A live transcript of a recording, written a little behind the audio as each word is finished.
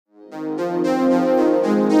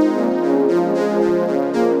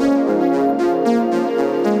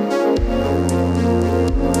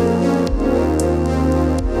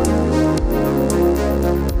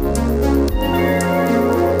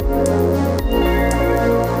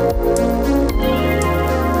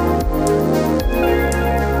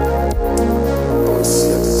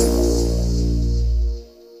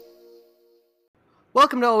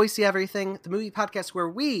Welcome to Always See Everything, the movie podcast where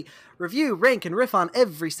we review, rank, and riff on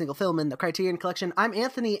every single film in the Criterion Collection. I'm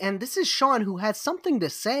Anthony, and this is Sean, who has something to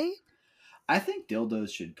say. I think dildos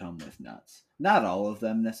should come with nuts. Not all of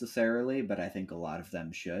them necessarily, but I think a lot of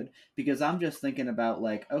them should. Because I'm just thinking about,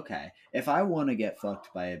 like, okay, if I want to get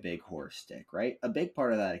fucked by a big horse stick, right? A big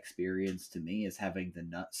part of that experience to me is having the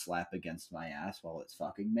nut slap against my ass while it's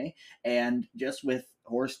fucking me. And just with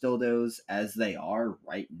horse dildos as they are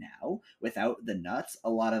right now, without the nuts, a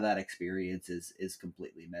lot of that experience is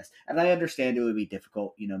completely missed. And I understand it would be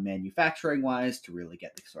difficult, manufacturing wise, to really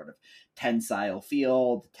get the sort of tensile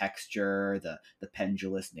feel, the texture, the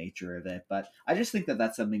pendulous nature of it. But I just think that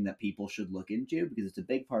that's something that people should look into because it's a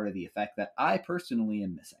big part of the effect that I personally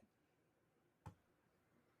am missing.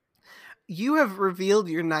 You have revealed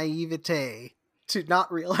your naivete to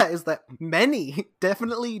not realize that many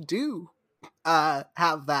definitely do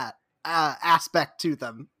have that aspect to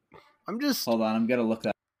them. Hold on, I'm gonna look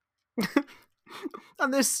that. On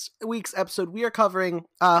this week's episode, we are covering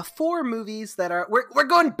 4 movies that are we're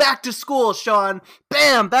going back to school, Sean.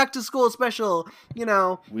 Bam, back to school special. We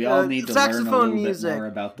all need to learn a little bit more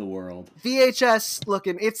about the world. VHS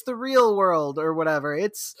looking. It's the real world or whatever.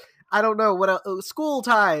 It's I don't know what school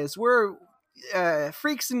ties. We're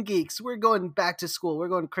freaks and geeks. We're going back to school. We're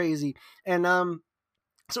going crazy. And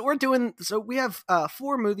so we have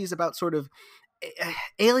 4 movies about sort of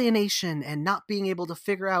alienation and not being able to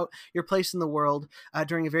figure out your place in the world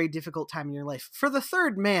during a very difficult time in your life. For the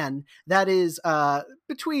third man, that is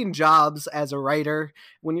between jobs as a writer,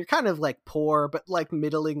 when you're kind of like poor but like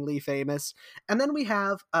middlingly famous. And then we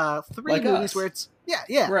have 3 like movies us. where it's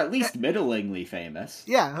yeah we're at least middlingly famous.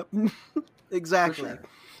 Yeah. Exactly. For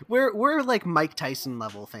sure. We're like Mike Tyson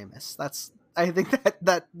level famous. I think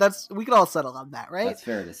that's we can all settle on that, right? That's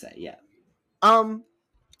fair to say, yeah.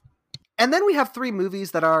 And then we have 3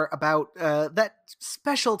 movies that are about that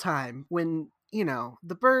special time when,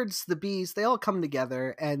 the birds, the bees, they all come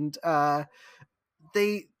together and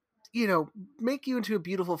they, make you into a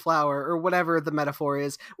beautiful flower or whatever the metaphor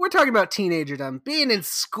is. We're talking about teenagerdom, being in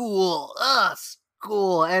school,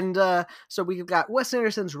 school. And so we've got Wes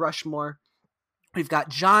Anderson's Rushmore. We've got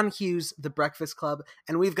John Hughes' The Breakfast Club,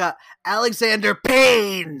 and we've got Alexander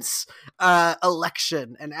Payne's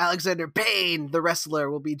Election. And Alexander Payne, the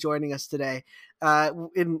wrestler, will be joining us today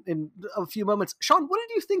in a few moments. Sean, what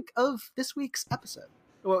did you think of this week's episode?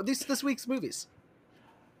 Well, this week's movies.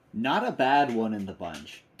 Not a bad one in the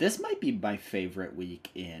bunch. This might be my favorite week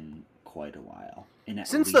in quite a while.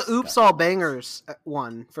 Since the Oops All Bangers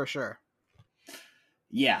one, for sure.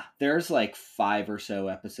 Yeah, there's like 5 or so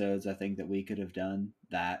episodes I think that we could have done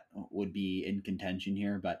that would be in contention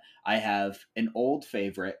here, but I have an old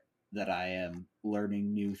favorite that I am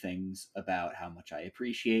learning new things about how much I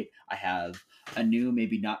appreciate. I have a new,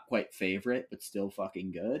 maybe not quite favorite, but still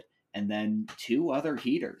fucking good, and then 2 other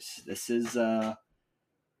heaters. This was a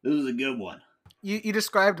good one. You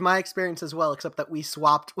described my experience as well, except that we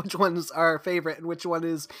swapped which one's our favorite and which one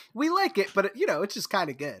is we like it, but it's just kind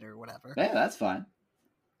of good or whatever. Yeah, that's fine.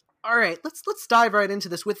 All right, let's dive right into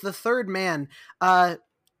this with The Third Man.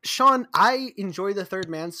 Sean, I enjoy The Third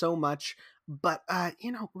Man so much, but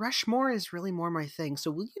Rushmore is really more my thing.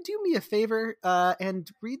 So will you do me a favor and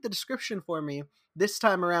read the description for me this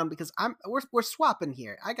time around, because we're swapping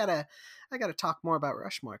here. I gotta talk more about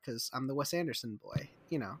Rushmore because I'm the Wes Anderson boy.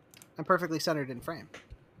 I'm perfectly centered in frame.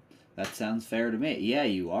 That sounds fair to me. Yeah,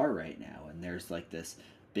 you are right now, and there's like this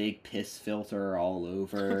big piss filter all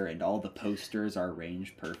over and all the posters are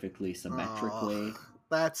arranged perfectly symmetrically.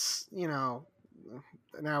 That's, now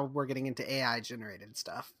we're getting into AI generated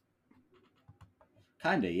stuff.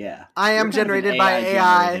 Kinda, yeah. I am generated by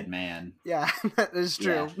AI. Generated man. Yeah, that is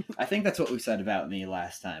true. Yeah. I think that's what we said about me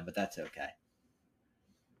last time, but that's okay.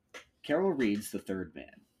 Carol Reed's The Third Man.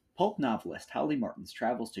 Pulp novelist Holly Martins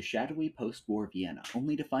travels to shadowy post-war Vienna,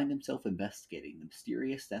 only to find himself investigating the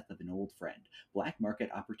mysterious death of an old friend, black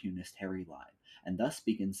market opportunist Harry Lime, and thus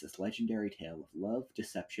begins this legendary tale of love,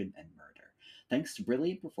 deception, and murder. Thanks to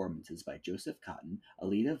brilliant performances by Joseph Cotten,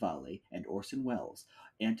 Alida Valli, and Orson Welles,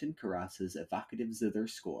 Anton Karas's evocative zither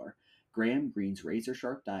score, Graham Greene's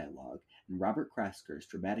razor-sharp dialogue, and Robert Krasker's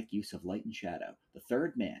dramatic use of light and shadow, The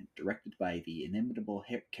Third Man, directed by the inimitable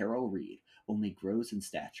Carol Reed, only grows in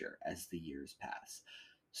stature as the years pass.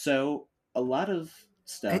 So a lot of I,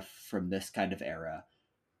 stuff from this kind of era,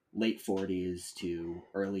 late 40s to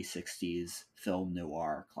early 60s film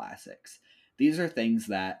noir classics, these are things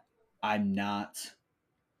that I'm not,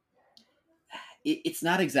 it's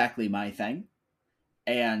not exactly my thing.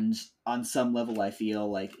 And on some level, I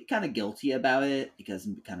feel like kind of guilty about it because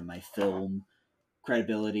kind of my film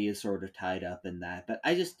credibility is sort of tied up in that. But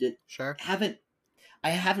I just sure. haven't I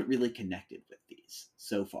haven't really connected with these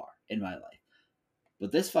so far in my life.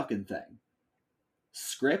 But this fucking thing,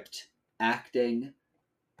 script, acting,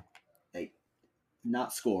 like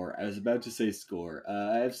not score. I was about to say score.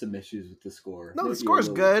 I have some issues with the score. No, the Maybe a score's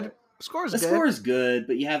little good. bit. Score's The good. score is good,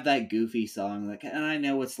 but you have that goofy song, like, and I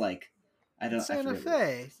know it's like, It's I Santa forget what the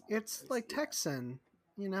Fe. song It's is. like Yeah. Texan.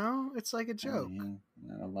 You know, it's like a Oh joke.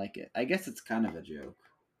 yeah, I don't like it. I guess it's kind of a joke,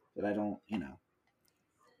 but I don't. And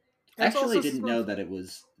it's Actually also didn't sort know that it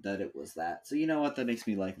was that. So you know what? That makes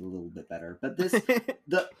me like it a little bit better. But this of.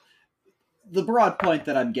 the the broad point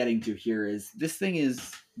that I'm getting to here is this thing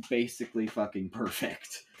is basically fucking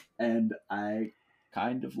perfect, and I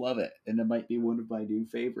kind of love it, and it might be one of my new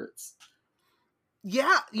favorites.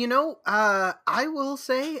 Yeah, I will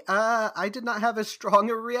say I did not have as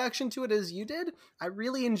strong a reaction to it as you did. I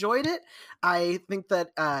really enjoyed it. I think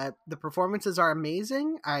that the performances are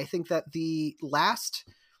amazing. I think that the last,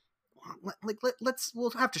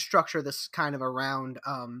 we'll have to structure this kind of around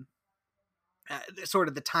sort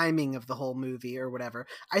of the timing of the whole movie or whatever.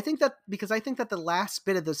 I think that the last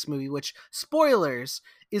bit of this movie, which spoilers,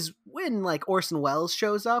 is when like Orson Welles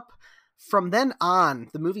shows up. From then on,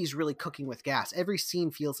 the movie's really cooking with gas. Every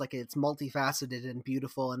scene feels like it's multifaceted and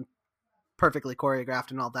beautiful and perfectly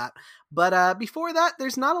choreographed and all that. But before that,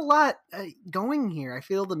 there's not a lot going here. I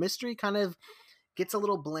feel the mystery kind of gets a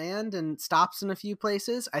little bland and stops in a few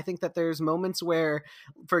places. I think that there's moments where,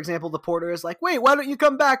 for example, the porter is like, "Wait, why don't you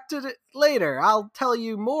come back to later? I'll tell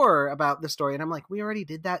you more about the story." And I'm like, "We already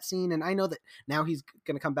did that scene, and I know that now he's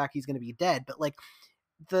going to come back. He's going to be dead." But like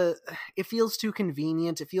the it feels too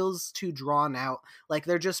convenient, it feels too drawn out, like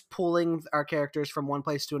they're just pulling our characters from one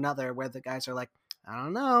place to another where the guys are like, I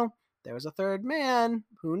don't know, there was a third man,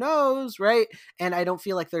 who knows, right? And I don't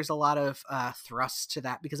feel like there's a lot of thrust to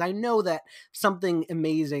that, because I know that something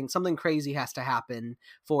amazing, something crazy has to happen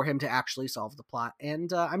for him to actually solve the plot,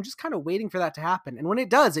 and I'm just kind of waiting for that to happen. And when it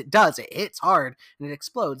does, it hits hard and it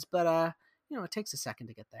explodes, but it takes a second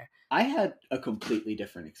to get there. I had a completely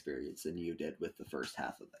different experience than you did with the first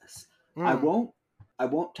half of this. I Mm. won't I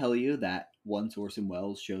won't tell you that once Orson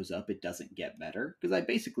Welles shows up it doesn't get better, because I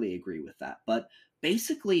basically agree with that. But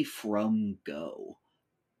basically from go,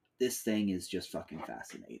 this thing is just fucking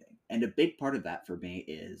fascinating. And a big part of that for me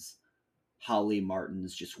is Holly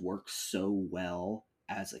Martins just works so well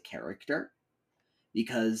as a character,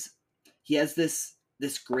 because he has this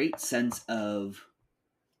great sense of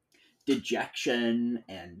dejection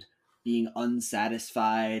and being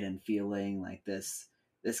unsatisfied and feeling like this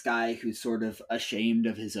guy who's sort of ashamed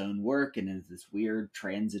of his own work and is this weird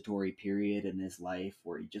transitory period in his life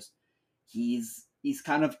where he's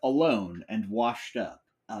kind of alone and washed up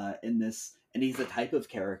in this, and he's the type of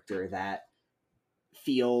character that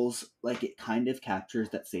feels like it kind of captures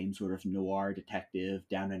that same sort of noir detective,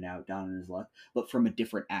 down and out, down on his luck, but from a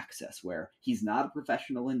different access, where he's not a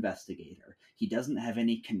professional investigator. He doesn't have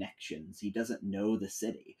any connections. He doesn't know the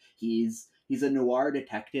city. He's a noir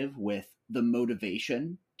detective with the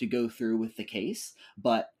motivation to go through with the case,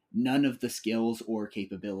 but none of the skills or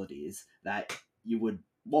capabilities that you would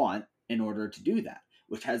want in order to do that,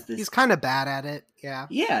 which has He's this, kind of bad at it. Yeah.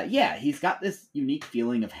 yeah, he's got this unique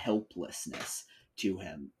feeling of helplessness to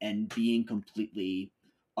him and being completely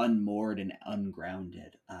unmoored and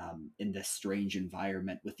ungrounded in this strange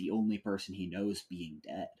environment with the only person he knows being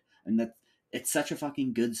dead. And that it's such a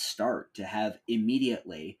fucking good start to have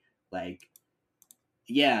immediately, like,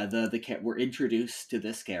 yeah, we're introduced to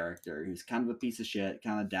this character who's kind of a piece of shit,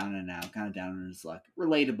 kind of down and out, kind of down on his luck,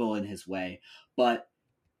 relatable in his way, but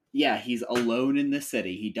yeah, he's alone in the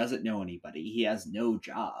city. He doesn't know anybody. He has no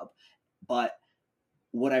job. But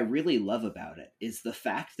what I really love about it is the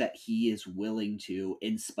fact that he is willing to,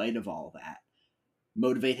 in spite of all that,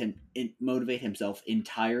 motivate himself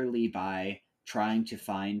entirely by trying to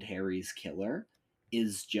find Harry's killer.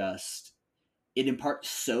 Is just, it imparts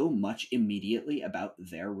so much immediately about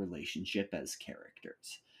their relationship as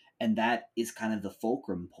characters, and that is kind of the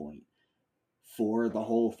fulcrum point for the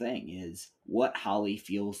whole thing, is what Holly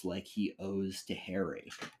feels like he owes to Harry,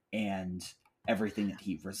 and everything that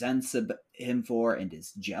he resents him for and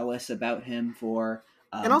is jealous about him for.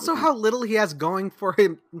 And also how little he has going for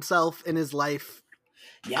himself in his life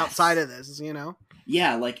outside Yes. of this,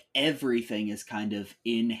 Yeah, like everything is kind of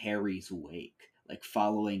in Harry's wake. like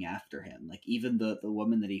following after him. Like even the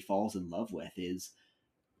woman that he falls in love with is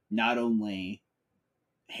not only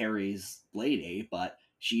Harry's lady, but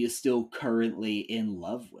she is still currently in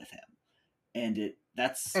love with him. And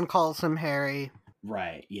that's And calls him Harry.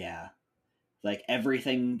 right, yeah. Like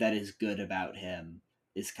everything that is good about him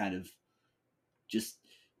is kind of just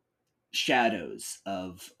shadows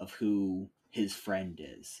of who his friend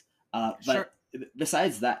is. Sure. But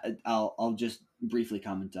besides that, I'll just briefly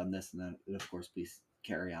comment on this, and then of course please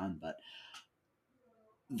carry on. But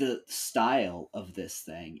the style of this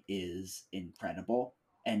thing is incredible,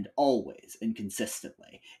 and always and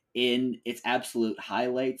consistently in its absolute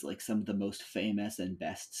highlights, like some of the most famous and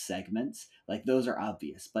best segments, like those are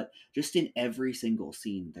obvious, but just in every single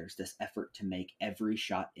scene there's this effort to make every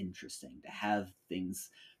shot interesting, to have things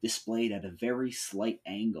displayed at a very slight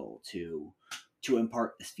angle to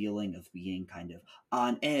impart this feeling of being kind of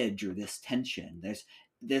on edge, or this tension. There's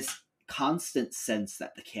this constant sense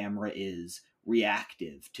that the camera is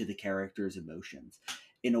reactive to the character's emotions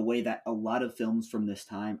in a way that a lot of films from this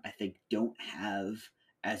time I think don't have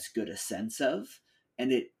as good a sense of,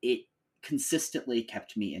 and it consistently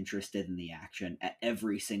kept me interested in the action at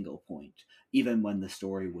every single point, even when the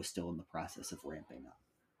story was still in the process of ramping up.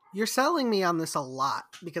 You're selling me on this a lot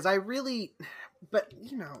because I really, but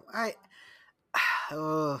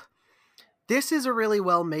uh, this is a really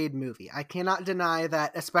well made movie. I cannot deny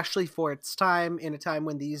that, especially for its time, in a time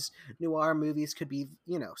when these noir movies could be,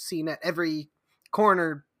 seen at every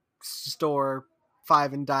corner store,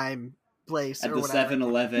 five and dime place At or the whatever.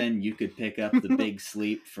 7-Eleven, you could pick up the Big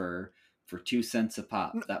Sleep for 2 cents a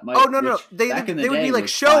pop. That Oh, might, no. which They back in the they would day be like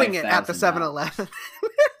was showing it at the $5,000. 7-Eleven.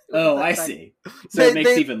 Oh, I That- see. So it makes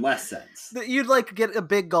they even less sense. you'd like get a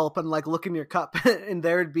big gulp and like look in your cup and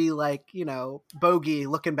there'd be like, Bogey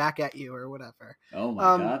looking back at you or whatever. Oh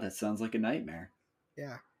my Um god, that sounds like a nightmare.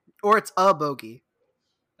 yeah. Or it's a bogey.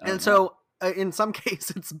 Oh And no. so in some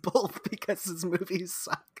cases it's both because his movies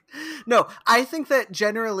suck. No, I think that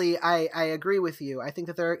generally I agree with you. I think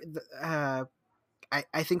that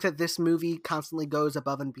I think that this movie constantly goes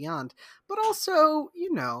above and beyond, but also,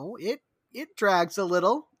 it drags a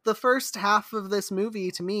little. The first half of this movie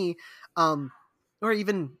to me, or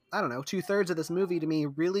even, I don't know, 2/3 of this movie to me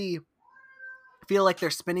really feel like they're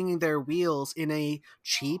spinning their wheels in a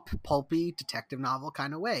cheap, pulpy detective novel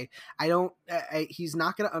kind of way. He's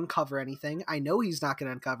not going to uncover anything. I know he's not going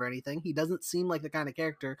to uncover anything. He doesn't seem like the kind of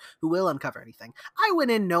character who will uncover anything. I went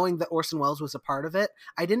in knowing that Orson Welles was a part of it.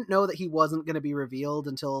 I didn't know that he wasn't going to be revealed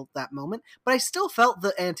until that moment, but I still felt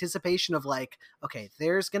the anticipation of like, okay,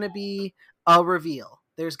 there's going to be a reveal.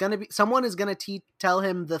 There's going to be someone is going to tell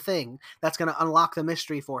him the thing that's going to unlock the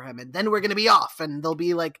mystery for him, and then we're going to be off, and there'll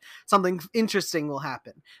be like something interesting will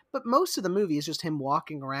happen. But most of the movie is just him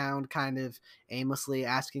walking around kind of aimlessly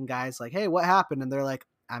asking guys like, hey, what happened? And they're like,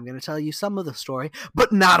 I'm going to tell you some of the story,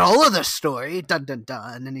 but not all of the story. Dun, dun,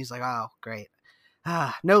 dun. And he's like, oh, great.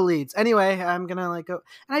 No leads. Anyway, I'm going to like go.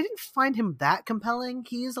 And I didn't find him that compelling.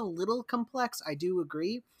 He is a little complex. I do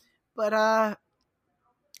agree. But,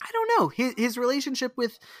 I don't know. His relationship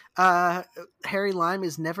with Harry Lime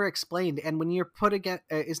is never explained, and when you're put again,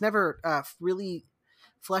 is never really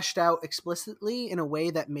fleshed out explicitly in a way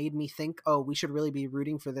that made me think, oh, we should really be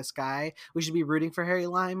rooting for this guy. We should be rooting for Harry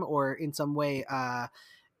Lime, or in some way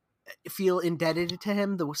feel indebted to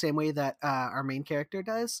him the same way that our main character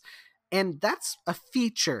does. And that's a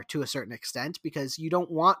feature to a certain extent because you don't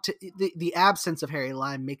want to. The absence of Harry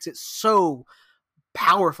Lime makes it so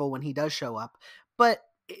powerful when he does show up, but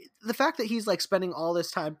the fact that he's like spending all this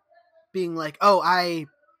time being like, oh, I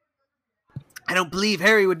don't believe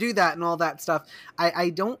Harry would do that and all that stuff,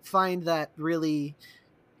 I don't find that really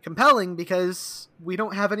compelling because we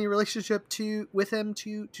don't have any relationship with him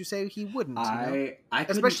to say he wouldn't. I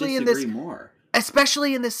couldn't Especially disagree more.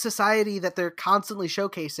 Especially in this society that they're constantly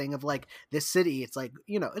showcasing of like this city. It's like,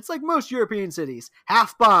 it's like most European cities,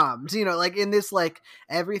 half bombed, like in this, like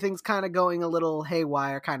everything's kind of going a little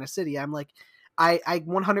haywire kind of city. I'm like, I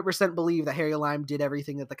 100% believe that Harry Lime did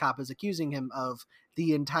everything that the cop is accusing him of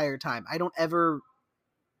the entire time. I don't ever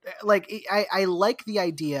like, I like the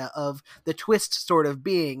idea of the twist sort of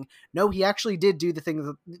being, no, he actually did do the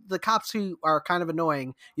thing. The cops who are kind of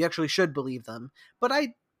annoying, you actually should believe them. But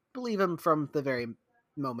I believe him from the very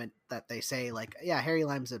moment that they say like, yeah, Harry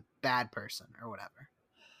Lime's a bad person or whatever.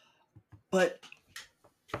 But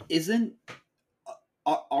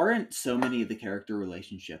aren't so many of the character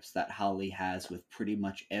relationships that Holly has with pretty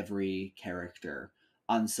much every character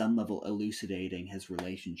on some level elucidating his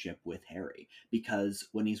relationship with Harry? Because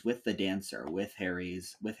when he's with the dancer, with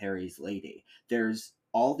Harry's lady, there's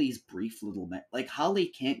all these brief little like Holly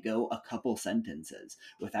can't go a couple sentences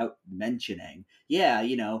without mentioning, yeah,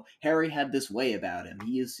 Harry had this way about him.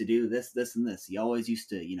 He used to do this and this. He always used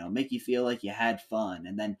to, make you feel like you had fun.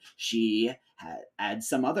 And then she adds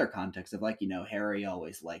some other context of like, Harry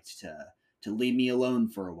always liked to leave me alone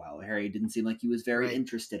for a while. Harry didn't seem like he was very Right.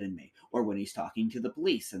 interested in me. Or when he's talking to the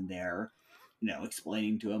police and they're,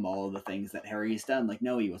 explaining to him all of the things that Harry's done, like,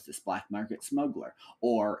 no, he was this black market smuggler.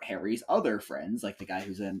 Or Harry's other friends, like the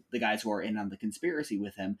guys who are in on the conspiracy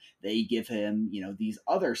with him, they give him, these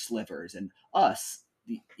other slivers, and us,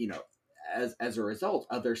 as a result,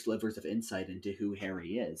 other slivers of insight into who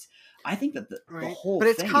Harry is. I think that the Right. whole But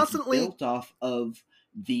it's thing is constantly built off of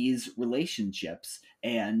these relationships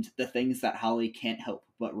and the things that Holly can't help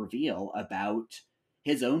but reveal about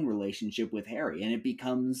his own relationship with Harry. And it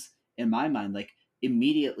becomes, in my mind, like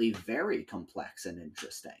immediately very complex and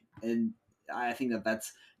interesting. And I think that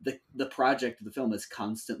that's the project of the film is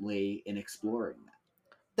constantly in exploring that.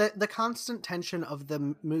 the constant tension of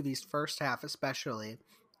the movie's first half especially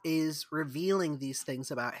is revealing these things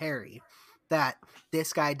about Harry that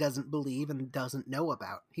this guy doesn't believe and doesn't know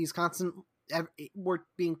about. He's constant we're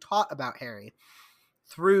being taught about Harry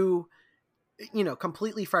through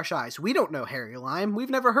completely fresh eyes. We don't know Harry Lime. We've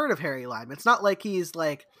never heard of Harry Lime. It's not like he's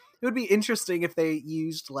like, it would be interesting if they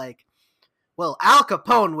used like, well, Al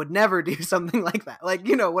Capone would never do something like that. Like,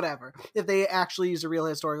 whatever. If they actually used a real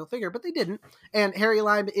historical figure, but they didn't. And Harry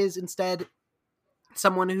Lime is instead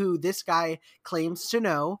someone who this guy claims to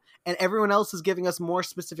know, and everyone else is giving us more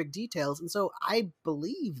specific details. And so I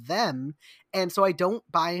believe them. And so I don't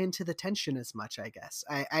buy into the tension as much, I guess.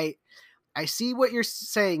 I see what you're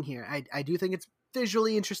saying here. I do think it's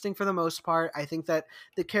visually interesting for the most part. I think that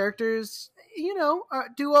the characters,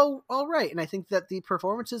 do all right. And I think that the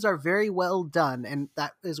performances are very well done. And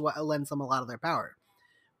that is what lends them a lot of their power.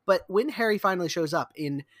 But when Harry finally shows up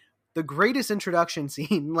in the greatest introduction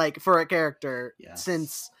scene, like for a character Yes.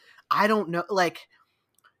 since, I don't know, like,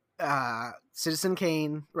 Citizen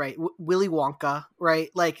Kane, right? Willy Wonka, right?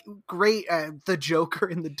 Like great, the Joker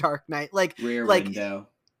in the Dark Knight, like Rear like Window.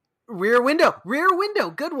 Rear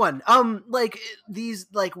Window, good one. Like these,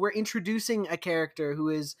 like we're introducing a character who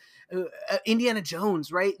is Indiana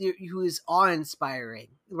Jones, right? Who is awe-inspiring,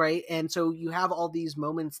 right? And so you have all these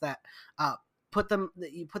moments that put them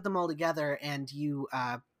all together, and you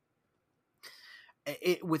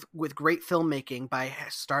with great filmmaking by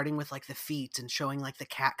starting with like the feet and showing like the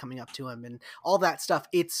cat coming up to him and all that stuff.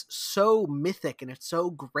 It's so mythic and it's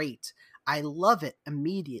so great. I love it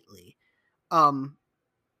immediately.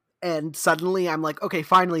 And suddenly I'm like, okay,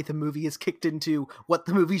 finally the movie is kicked into what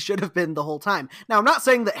the movie should have been the whole time. Now, I'm not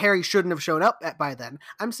saying that Harry shouldn't have shown up by then.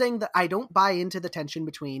 I'm saying that I don't buy into the tension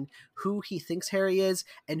between who he thinks Harry is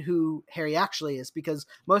and who Harry actually is, because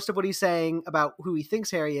most of what he's saying about who he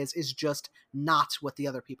thinks Harry is just not what the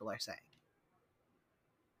other people are saying.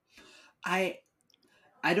 I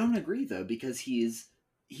don't agree though, because he's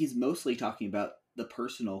mostly talking about the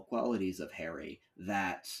personal qualities of Harry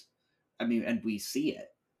that, I mean, and we see it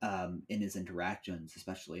in his interactions,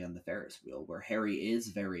 especially on the Ferris wheel, where Harry is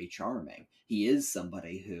very charming. He is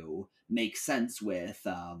somebody who makes sense with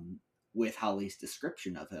Holly's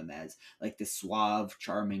description of him as like the suave,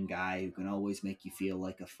 charming guy who can always make you feel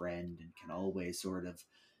like a friend and can always sort of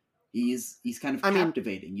he's kind of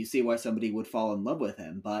captivating. You see why somebody would fall in love with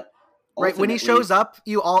him, but right when he shows up,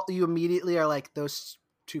 you immediately are like, those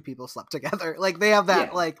two people slept together. Like they have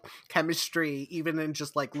that like chemistry, even in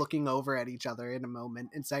just like looking over at each other in a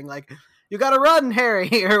moment and saying like, you gotta run,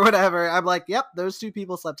 Harry, or whatever. I'm like, yep, those two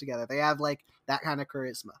people slept together. They have like that kind of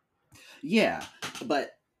charisma. Yeah,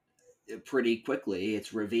 but pretty quickly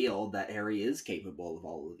it's revealed that Harry is capable of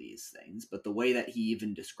all of these things, but the way that he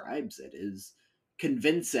even describes it is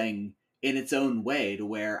convincing in its own way, to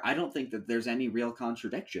where I don't think that there's any real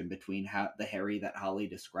contradiction between the Harry that Holly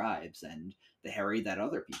describes and the Harry that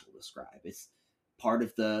other people describe. It's part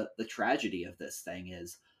of the tragedy of this thing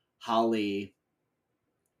is Holly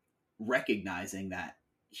recognizing that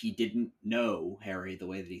he didn't know Harry the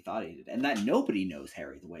way that he thought he did, and that nobody knows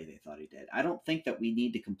Harry the way they thought he did. I don't think that we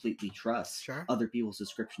need to completely trust other people's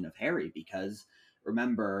description of Harry, because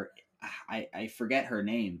remember, I forget her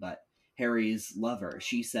name, but Harry's lover,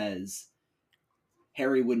 she says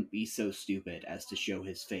Harry wouldn't be so stupid as to show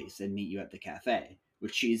his face and meet you at the cafe,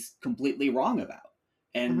 which she's completely wrong about.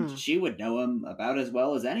 And she would know him about as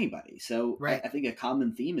well as anybody. So I think a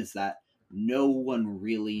common theme is that no one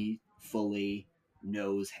really fully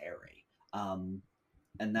knows Harry. And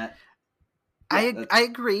that... I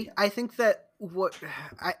agree. I think that what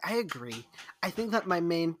I agree. I think that my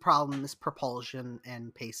main problem is propulsion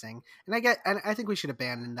and pacing, and I think we should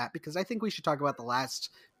abandon that because I think we should talk about the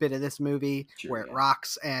last bit of this movie Sure, where it yeah.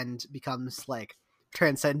 rocks and becomes like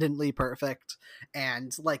transcendently perfect.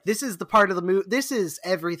 And like this is the part of the movie. This is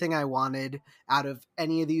everything I wanted out of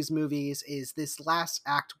any of these movies. Is this last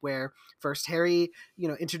act where first Harry,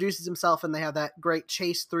 introduces himself and they have that great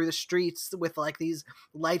chase through the streets with like these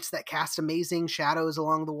lights that cast amazing shadows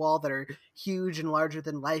along the wall that are huge and larger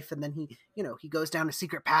than life, and then he goes down a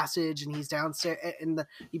secret passage and he's downstairs and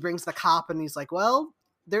he brings the cop and he's like, well,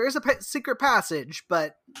 there is a secret passage,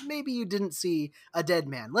 but maybe you didn't see a dead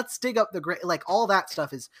man. Let's dig up the great, like all that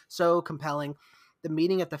stuff is so compelling. The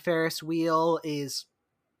meeting at the Ferris wheel is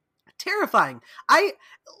terrifying.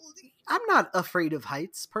 I'm not afraid of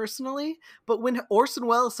heights personally, but when Orson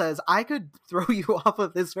Welles says I could throw you off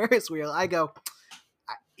of this Ferris wheel, I go,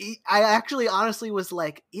 I actually honestly was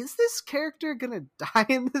like, is this character gonna die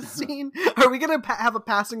in this scene? Are we gonna have a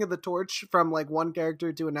passing of the torch from like one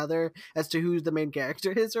character to another as to who the main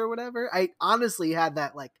character is or whatever? I honestly had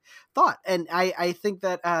that like thought, and I think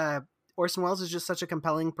that Orson Welles is just such a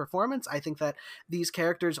compelling performance. I think that these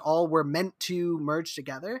characters all were meant to merge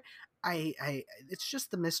together. I it's just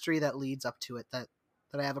the mystery that leads up to it that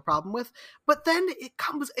I have a problem with. But then it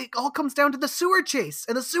all comes down to the sewer chase,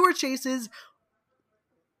 and the sewer chase is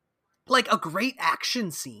like a great action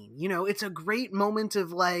scene. It's a great moment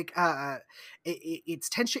of like it's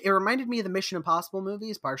tension. It reminded me of the Mission Impossible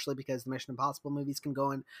movies, partially because the Mission Impossible movies can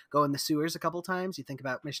go in the sewers a couple times. You think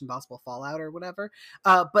about Mission Impossible Fallout or whatever,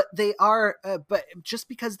 but they are but just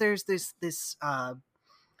because there's this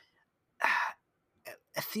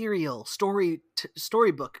ethereal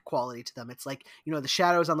storybook quality to them. It's like, the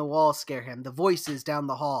shadows on the wall scare him, the voices down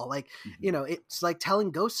the hall, like it's like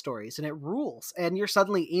telling ghost stories, and it rules, and you're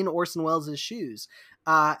suddenly in Orson Welles' shoes,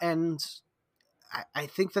 and I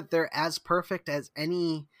think that they're as perfect as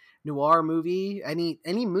any noir movie,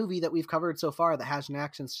 any movie that we've covered so far that has an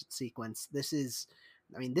action sequence. This is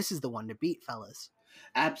the one to beat, fellas.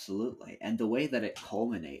 Absolutely. And the way that it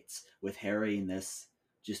culminates with Harry in this,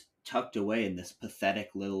 just tucked away in this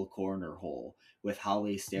pathetic little corner hole with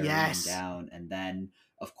Holly staring him Yes. down, and then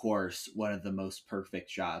of course one of the most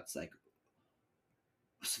perfect shots, like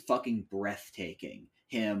fucking breathtaking,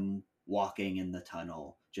 him walking in the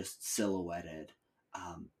tunnel just silhouetted.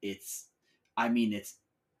 It's I mean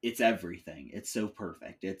it's everything. It's so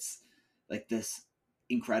perfect. It's like this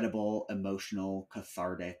incredible, emotional,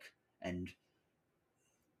 cathartic, and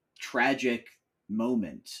tragic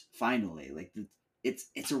moment finally. Like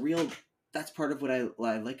it's a real, that's part of what I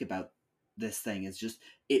like about this thing, is just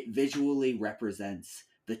it visually represents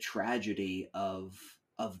the tragedy of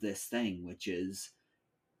this thing, which is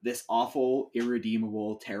this awful,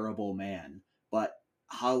 irredeemable, terrible man. But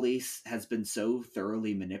Holly has been so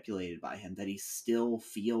thoroughly manipulated by him that he still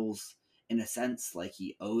feels, in a sense, like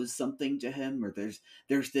he owes something to him, or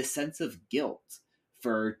there's this sense of guilt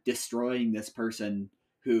for destroying this person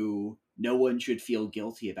who no one should feel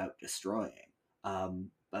guilty about destroying.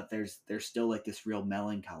 But there's still like this real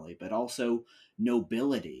melancholy, but also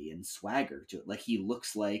nobility and swagger to it. Like he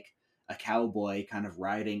looks like a cowboy kind of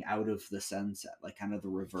riding out of the sunset, like kind of the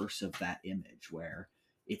reverse of that image, where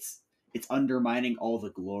it's undermining all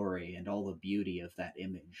the glory and all the beauty of that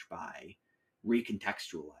image by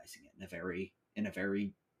recontextualizing it in a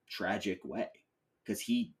very tragic way, because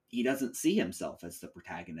he doesn't see himself as the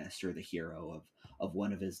protagonist or the hero of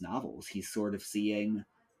one of his novels. He's sort of seeing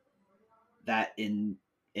that in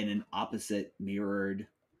an opposite, mirrored,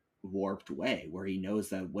 warped way, where he knows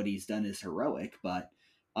that what he's done is heroic, but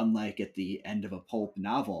unlike at the end of a pulp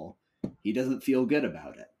novel, he doesn't feel good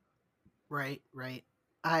about it. Right.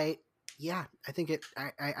 I think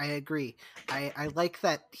I agree. I like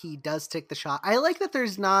that he does take the shot. I like that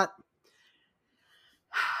there's not,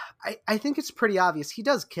 I think it's pretty obvious he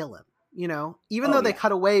does kill him, even though they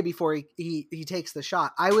cut away before he takes the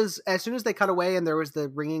shot. As soon as they cut away and there was the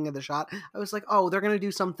ringing of the shot, I was like, oh, they're going to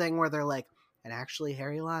do something where they're like, and actually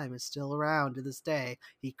Harry Lime is still around to this day.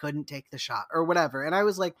 He couldn't take the shot or whatever. And I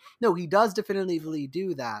was like, no, he does definitively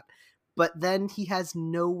do that. But then he has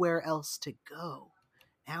nowhere else to go.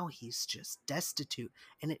 Now he's just destitute.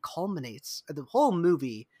 And it culminates. The whole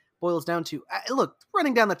movie boils down to, look,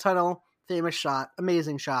 running down the tunnel, famous shot,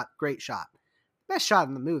 amazing shot, great shot. Best shot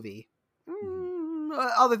in the movie,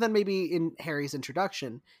 other than maybe in Harry's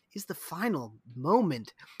introduction, is the final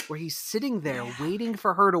moment where he's sitting there waiting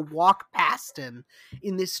for her to walk past him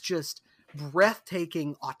in this just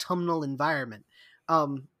breathtaking autumnal environment.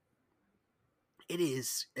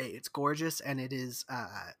 It's gorgeous, and it is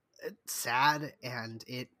sad, and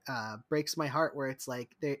it breaks my heart where it's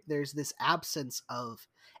like there's this absence of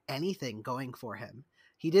anything going for him.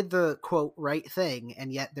 He did the quote right thing,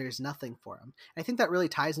 and yet there's nothing for him. I think that really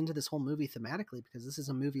ties into this whole movie thematically, because this is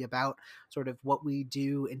a movie about sort of what we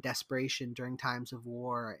do in desperation during times of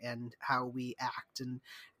war and how we act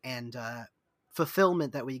and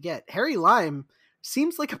fulfillment that we get. Harry Lime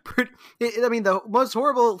seems like a pretty, I mean, the most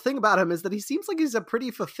horrible thing about him is that he seems like he's a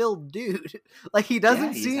pretty fulfilled dude. Like, he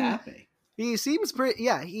doesn't he's seem happy. He seems pretty,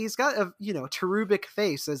 yeah, he's got a, cherubic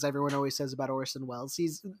face, as everyone always says about Orson Welles.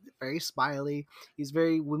 He's very smiley. He's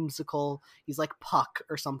very whimsical. He's like Puck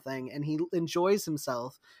or something, and he enjoys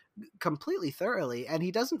himself completely thoroughly, and he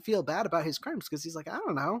doesn't feel bad about his crimes because he's like, I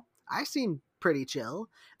don't know, I seem pretty chill.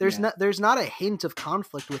 There's not a hint of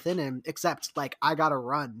conflict within him, except like, I gotta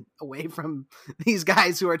run away from these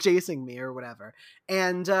guys who are chasing me or whatever.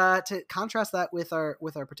 And to contrast that with our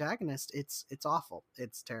protagonist, it's awful.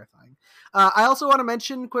 It's terrifying. I also want to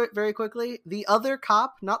mention very quickly, the other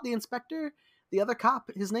cop, not the inspector, the other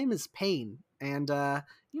cop, his name is Payne, and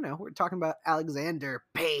we're talking about Alexander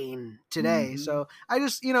Payne today. Mm-hmm. So I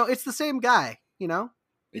just, it's the same guy,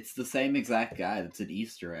 It's the same exact guy. That's an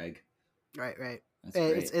Easter egg. Right. That's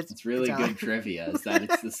great. It's really it's good trivia, is that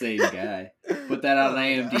it's the same guy. Put that on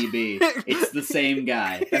IMDb. It's the same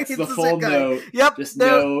guy. That's the full note. Yep. Just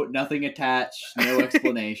nothing attached, no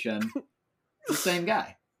explanation. It's the same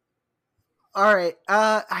guy. All right.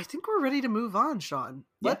 I think we're ready to move on, Sean.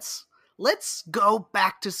 Yeah. Let's go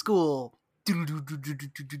back to school.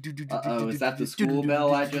 Uh-oh, is that the school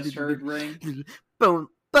bell I just heard ring? Boom,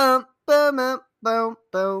 boom, boom, boom,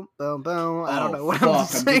 boom, boom, boom. I don't know what I'm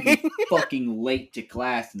saying. I'm fucking late to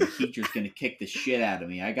class, and the teacher's gonna kick the shit out of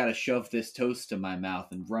me. I gotta shove this toast to my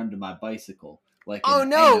mouth and run to my bicycle. Like, oh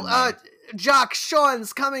no, Jock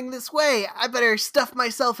Sean's coming this way. I better stuff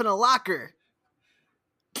myself in a locker.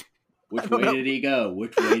 Which way did he go?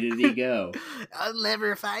 Which way did he go? I'll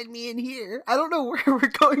never find me in here. I don't know where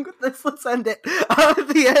we're going with this. Let's end it. At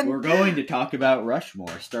the end, we're going to talk about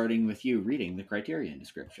Rushmore, starting with you reading the Criterion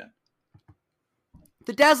description.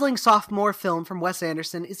 The dazzling sophomore film from Wes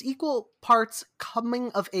Anderson is equal parts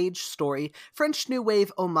coming-of-age story, French New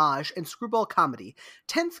Wave homage, and screwball comedy.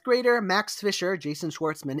 10th grader Max Fisher, Jason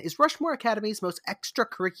Schwartzman, is Rushmore Academy's most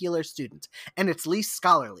extracurricular student, and its least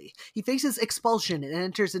scholarly. He faces expulsion and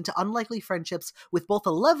enters into unlikely friendships with both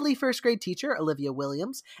a lovely first-grade teacher, Olivia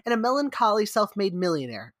Williams, and a melancholy self-made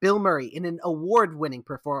millionaire, Bill Murray, in an award-winning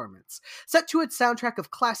performance. Set to its soundtrack of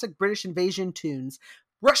classic British invasion tunes,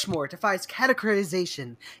 Rushmore defies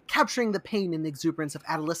categorization, capturing the pain and exuberance of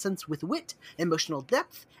adolescence with wit, emotional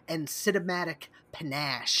depth, and cinematic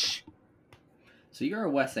panache. So you're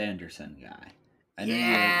a Wes Anderson guy. I know you're a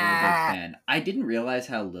big fan. I didn't realize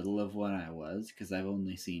how little of one I was, because I've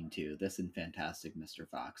only seen two, this and Fantastic Mr.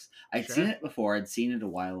 Fox. I'd seen it before, I'd seen it a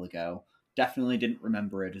while ago. Definitely didn't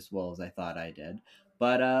remember it as well as I thought I did.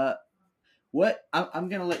 But, I'm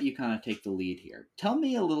going to let you kind of take the lead here. Tell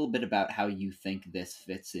me a little bit about how you think this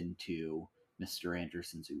fits into Mr.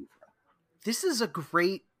 Anderson's oeuvre. This is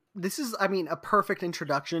a perfect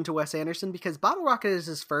introduction to Wes Anderson, because Bottle Rocket is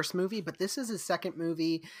his first movie, but this is his second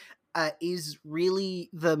movie. Is really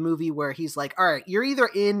the movie where he's like, all right, you're either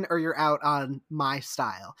in or you're out on my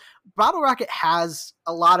style. Bottle Rocket has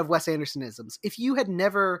a lot of Wes Andersonisms. If you had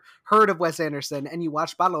never heard of Wes Anderson and you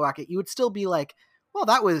watched Bottle Rocket, you would still be like, well,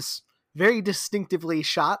 that was very distinctively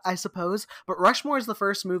shot, I suppose. But Rushmore is the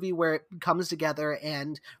first movie where it comes together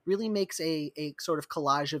and really makes a sort of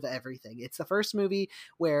collage of everything. It's the first movie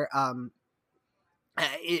where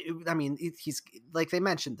he's, like they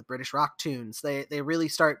mentioned, the British rock tunes. They really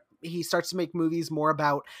he starts to make movies more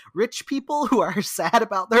about rich people who are sad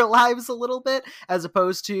about their lives a little bit, as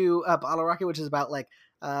opposed to Bottle Rocket, which is about like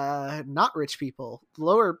not rich people,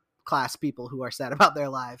 lower class people who are sad about their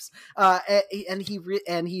lives. And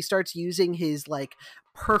he starts using his like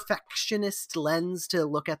perfectionist lens to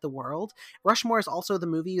look at the world. Rushmore is also the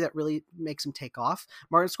movie that really makes him take off.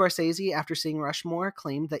 Martin Scorsese, after seeing Rushmore,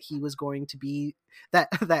 claimed that he was going to be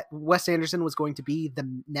that Wes Anderson was going to be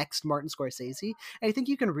the next Martin Scorsese. And I think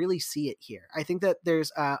you can really see it here. I think that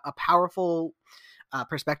there's a powerful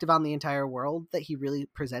perspective on the entire world that he really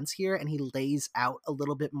presents here, and he lays out a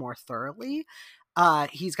little bit more thoroughly.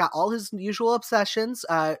 He's got all his usual obsessions.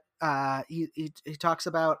 He talks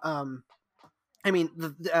about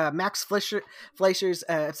Max Fleischer's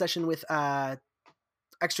obsession with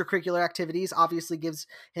extracurricular activities obviously gives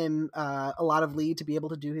him a lot of lead to be able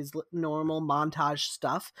to do his normal montage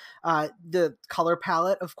stuff. The color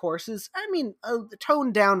palette, of course, is a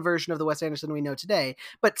toned down version of the Wes Anderson we know today,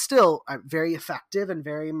 but still very effective and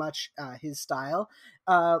very much his style.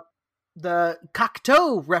 The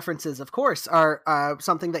Cocteau references, of course, are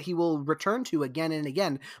something that he will return to again and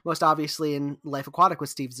again. Most obviously in Life Aquatic with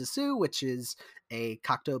Steve Zissou, which is a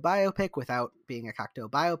Cocteau biopic without being a Cocteau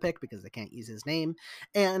biopic because they can't use his name.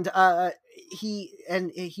 And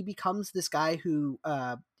he becomes this guy who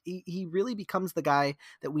he really becomes the guy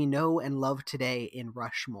that we know and love today in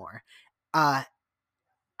Rushmore. Uh,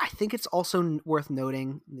 I think it's also worth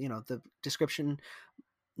noting, the description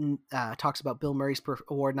talks about Bill Murray's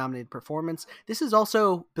award-nominated performance. This is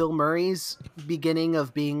also Bill Murray's beginning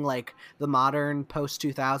of being like the modern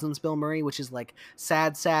post-2000s Bill Murray, which is like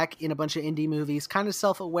sad sack in a bunch of indie movies, kind of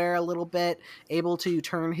self-aware a little bit, able to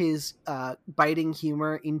turn his biting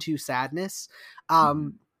humor into sadness.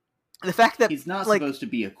 The fact that he's not like, supposed to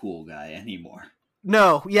be a cool guy anymore.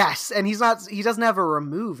 No, yes, and he doesn't have a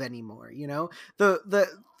remove anymore,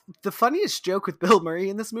 the funniest joke with Bill Murray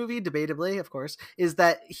in this movie, debatably, of course, is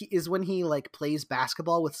that he is when he like plays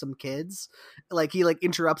basketball with some kids, like he like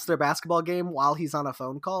interrupts their basketball game while he's on a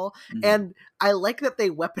phone call. And I like that they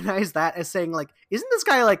weaponize that as saying like, isn't this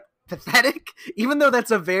guy like pathetic? Even though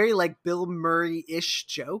that's a very like Bill Murray-ish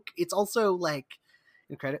joke, it's also like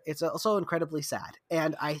it's also incredibly sad.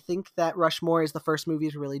 And I think that Rushmore is the first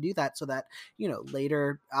movie to really do that, so that,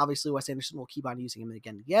 later, obviously Wes Anderson will keep on using him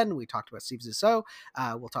again and again. We talked about Steve Zissou.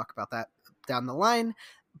 We'll talk about that down the line.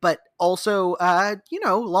 But also,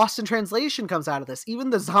 Lost in Translation comes out of this. Even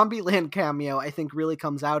the Zombieland cameo, I think, really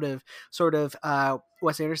comes out of sort of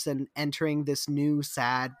Wes Anderson entering this new,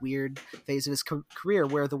 sad, weird phase of his career,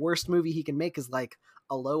 where the worst movie he can make is like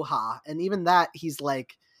Aloha. And even that, he's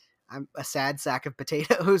like, I'm a sad sack of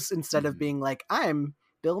potatoes instead of being like, I'm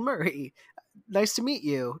Bill Murray. Nice to meet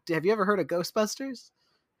you. Have you ever heard of Ghostbusters?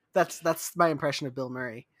 That's my impression of Bill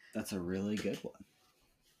Murray. That's a really good one.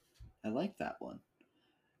 I like that one.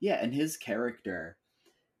 Yeah, and his character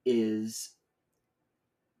is...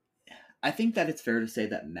 I think that it's fair to say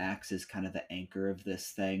that Max is kind of the anchor of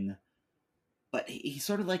this thing, but he's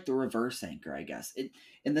sort of like the reverse anchor, I guess.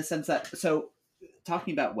 In the sense that... So,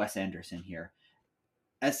 talking about Wes Anderson here,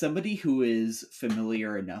 as somebody who is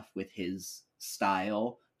familiar enough with his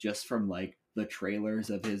style just from like the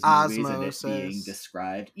trailers of his movies and it being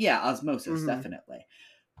described, Osmosis, definitely.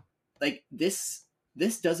 Like this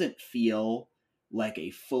doesn't feel like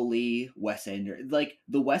a fully Wes Anderson, like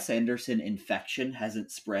the Wes Anderson infection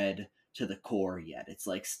hasn't spread to the core yet. It's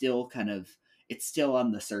like still it's still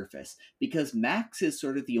on the surface, because Max is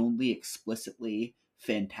sort of the only explicitly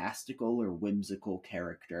fantastical or whimsical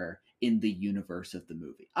character in the universe of the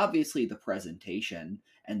movie. Obviously, the presentation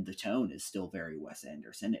and the tone is still very Wes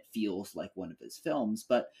Anderson. It feels like one of his films,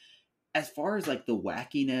 but as far as like the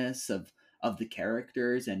wackiness of the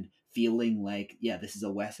characters and feeling like, yeah, this is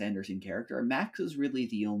a Wes Anderson character, Max is really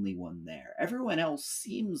the only one there. Everyone else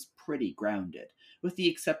seems pretty grounded, with the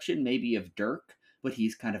exception maybe of Dirk, but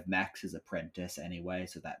he's kind of Max's apprentice anyway,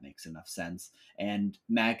 so that makes enough sense. And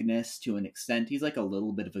Magnus, to an extent, he's like a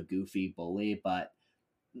little bit of a goofy bully, but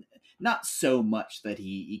not so much that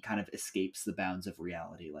he kind of escapes the bounds of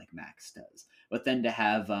reality like Max does. But then to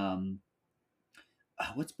have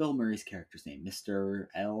what's Bill Murray's character's name? Mr.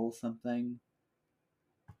 L something?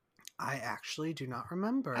 I actually do not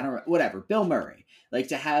remember. I don't know. Whatever. Bill Murray. Like,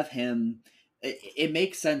 to have him... It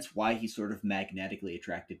makes sense why he's sort of magnetically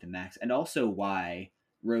attracted to Max, and also why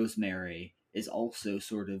Rosemary is also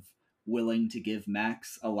sort of willing to give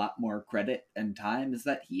Max a lot more credit and time, is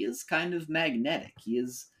that he is kind of magnetic. He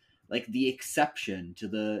is like the exception to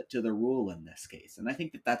the rule in this case. And I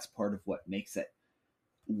think that that's part of what makes it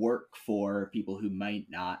work for people who might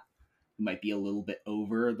be a little bit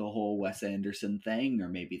over the whole Wes Anderson thing, or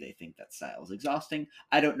maybe they think that style is exhausting.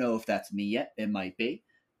 I don't know if that's me yet. It might be.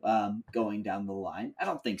 Going down the line. I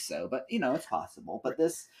don't think so, but it's possible. But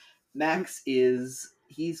this Max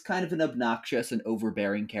he's kind of an obnoxious and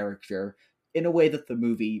overbearing character in a way that the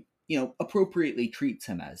movie, appropriately treats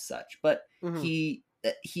him as such. But he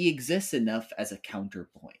exists enough as a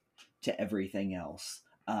counterpoint to everything else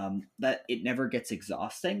that it never gets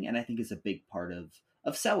exhausting, and I think is a big part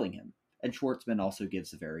of selling him. And Schwartzman also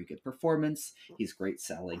gives a very good performance. He's great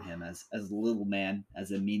selling him as a little man,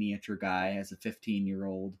 as a miniature guy, as a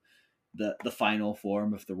 15-year-old, the final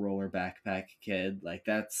form of the roller backpack kid. Like,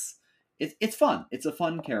 it's fun. It's a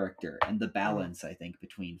fun character, and the balance, I think,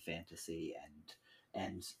 between fantasy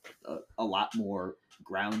and a lot more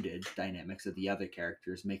grounded dynamics of the other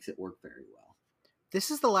characters makes it work very well.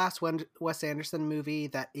 This is the last Wes Anderson movie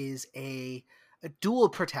that is a dual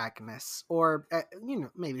protagonist, or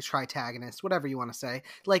maybe tritagonist, whatever you want to say.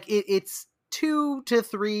 Like it's 2 to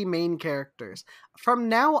 3 main characters. From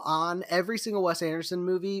now on, every single Wes Anderson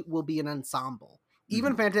movie will be an ensemble.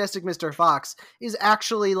 even Fantastic Mr. Fox is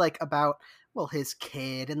actually like about, well, his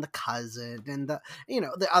kid and the cousin and the,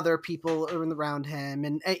 the other people around him,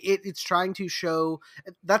 and it's trying to show.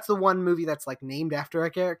 That's the one movie that's like named after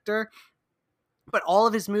a character, but all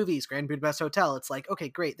of his movies, Grand Budapest Hotel, it's like, okay,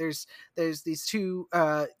 great, there's these two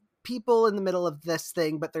people in the middle of this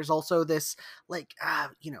thing, but there's also this like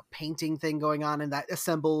painting thing going on, and that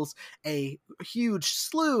assembles a huge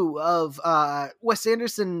slew of Wes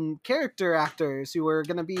Anderson character actors who are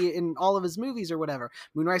going to be in all of his movies or whatever.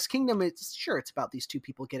 Moonrise Kingdom, it's about these two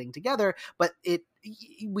people getting together, but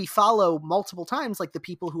we follow multiple times like the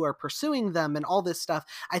people who are pursuing them and all this stuff.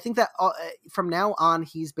 I think that from now on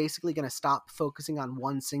he's basically going to stop focusing on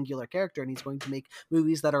one singular character, and he's going to make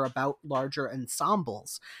movies that are about larger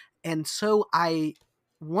ensembles. And so I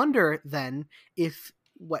wonder then if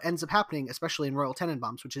what ends up happening, especially in Royal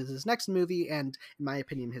Tenenbaums, which is his next movie and in my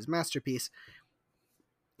opinion his masterpiece,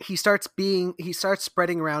 he starts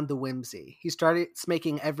spreading around the whimsy. He starts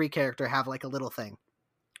making every character have like a little thing.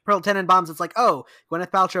 Royal Tenenbaums, it's like, oh,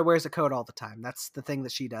 Gwyneth Paltrow wears a coat all the time. That's the thing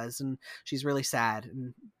that she does, and she's really sad,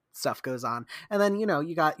 and stuff goes on. And then,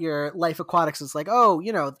 you got your Life Aquatics. It's like, oh,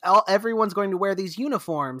 everyone's going to wear these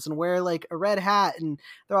uniforms and wear like a red hat, and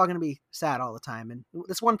they're all going to be sad all the time. And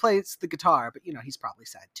this one plays the guitar, but he's probably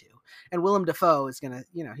sad too. And Willem Dafoe is gonna,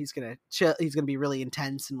 he's gonna chill. He's gonna be really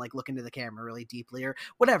intense and like look into the camera really deeply or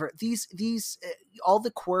whatever. These all the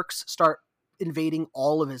quirks start invading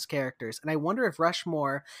all of his characters, and I wonder if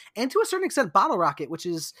Rushmore, and to a certain extent Bottle Rocket, which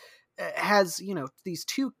is has these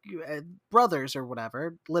two brothers or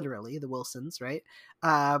whatever, literally the Wilsons, right,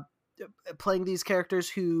 playing these characters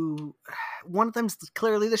who one of them's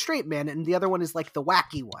clearly the straight man and the other one is like the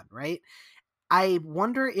wacky one, right? I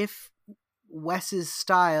wonder if Wes's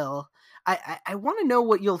style, I want to know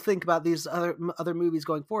what you'll think about these other movies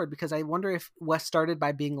going forward, because I wonder if Wes started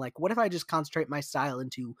by being like, what if I just concentrate my style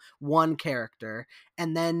into one character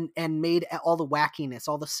and made all the wackiness,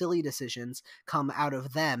 all the silly decisions come out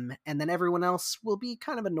of them, and then everyone else will be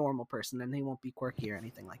kind of a normal person and they won't be quirky or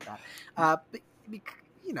anything like that. I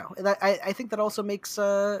think that also makes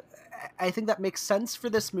I think that makes sense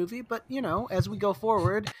for this movie, but as we go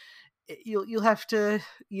forward, you'll have to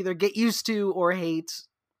either get used to or hate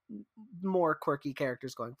more quirky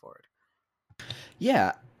characters going forward.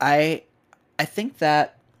 Yeah, I think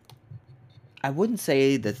that I wouldn't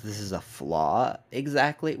say that this is a flaw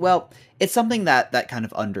exactly. Well, it's something that kind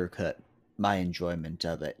of undercut my enjoyment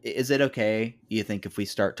of it. Is it okay, you think, if we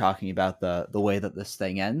start talking about the way that this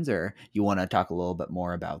thing ends, or you want to talk a little bit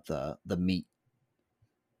more about the meat?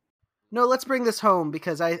 No, let's bring this home,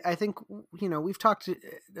 because I think, we've talked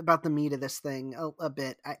about the meat of this thing a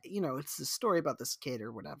bit. It's a story about this kid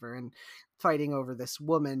or whatever and fighting over this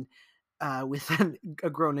woman with a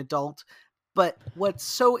grown adult. But what's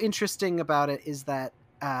so interesting about it is that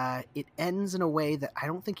it ends in a way that I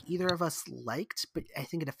don't think either of us liked, but I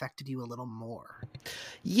think it affected you a little more.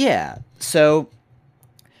 Yeah. So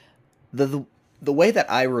the way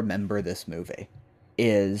that I remember this movie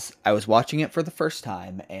is I was watching it for the first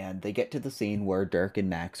time, and they get to the scene where Dirk and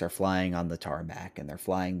Max are flying on the tarmac and they're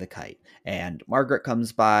flying the kite, and Margaret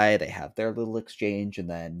comes by, they have their little exchange, and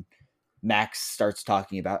then Max starts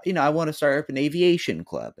talking about, I want to start up an aviation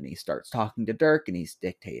club, and he starts talking to Dirk and he's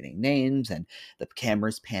dictating names, and the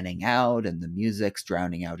camera's panning out and the music's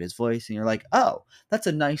drowning out his voice, and you're like, oh, that's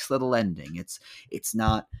a nice little ending. It's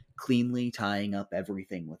not cleanly tying up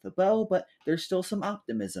everything with a bow, but there's still some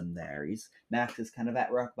optimism there. Max is kind of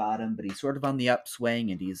at rock bottom, but he's sort of on the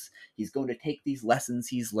upswing, and he's going to take these lessons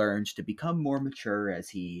he's learned to become more mature as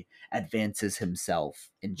he advances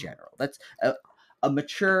himself in general. That's a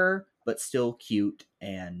mature but still cute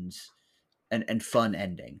and fun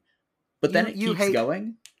ending. But then it keeps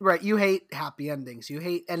going. Right, you hate happy endings. You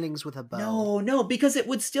hate endings with a bow. No, because it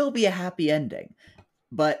would still be a happy ending.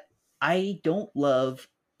 But I don't love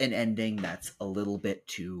an ending that's a little bit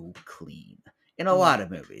too clean. In a lot of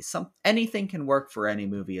movies, anything can work for any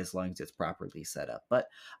movie as long as it's properly set up. But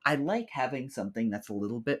I like having something that's a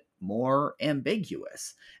little bit more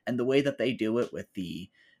ambiguous. And the way that they do it with the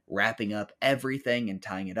wrapping up everything and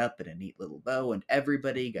tying it up in a neat little bow, and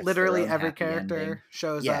everybody gets literally every character ending.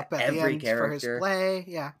 Shows up at every the end for his play.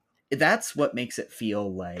 Yeah, that's what makes it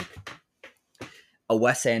feel like a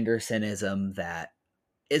Wes Andersonism that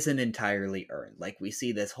isn't entirely earned. Like, we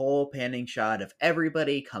see this whole panning shot of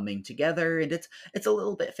everybody coming together, and it's a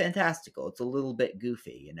little bit fantastical. It's a little bit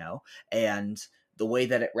goofy, and the way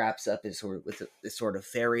that it wraps up is sort of with this sort of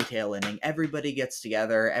fairy tale ending. Everybody gets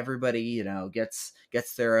together. Everybody, gets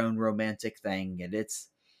their own romantic thing, and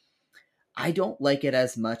I don't like it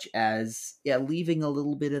as much as leaving a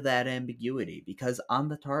little bit of that ambiguity, because on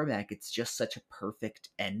the tarmac it's just such a perfect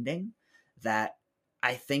ending that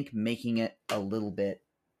I think making it a little bit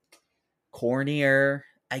cornier,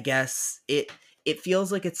 I guess, it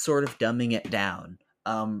feels like it's sort of dumbing it down.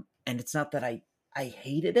 And it's not that I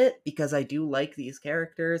hated it, because I do like these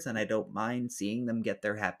characters and I don't mind seeing them get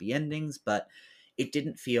their happy endings, but it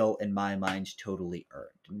didn't feel, in my mind, totally earned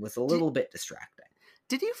and was a little bit distracting.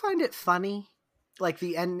 Did you find it funny? Like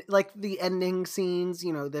the ending scenes,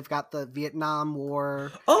 they've got the Vietnam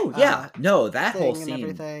War. Oh yeah, no, that whole scene, and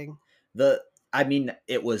everything. I mean,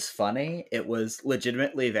 it was funny. It was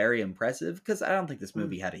legitimately very impressive, because I don't think this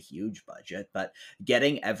movie had a huge budget, but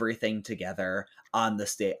getting everything together on the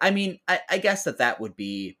stage. I mean, I guess that would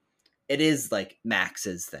be, it is like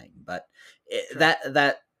Max's thing, but Sure.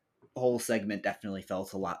 that whole segment definitely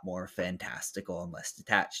felt a lot more fantastical and less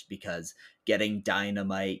detached, because getting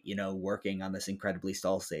Dynamite, working on this incredibly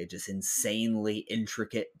stall stage, this insanely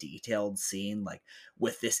intricate, detailed scene, like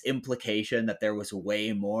with this implication that there was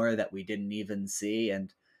way more that we didn't even see.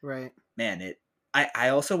 And right, man, I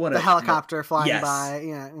also want to, the helicopter flying by,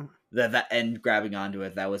 yeah, that and grabbing onto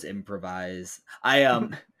it, that was improvised. I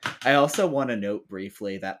also want to note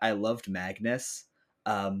briefly that I loved Magnus.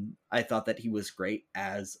 I thought that he was great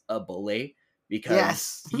as a bully, because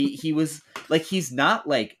yes. he was like, he's not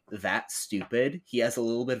like that stupid. He has a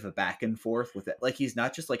little bit of a back and forth with it. Like, he's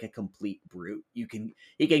not just like a complete brute. He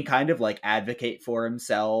can kind of like advocate for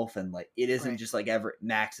himself, and like it isn't just like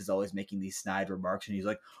Max is always making these snide remarks and he's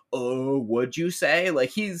like, "Oh, would you say?" Like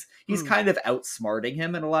he's kind of outsmarting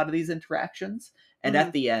him in a lot of these interactions. And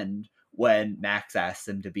at the end, when Max asks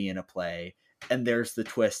him to be in a play, and there's the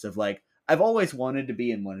twist of like, "I've always wanted to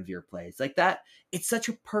be in one of your plays," like that. It's such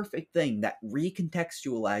a perfect thing that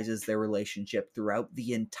recontextualizes their relationship throughout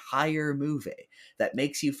the entire movie, that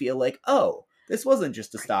makes you feel like, oh, this wasn't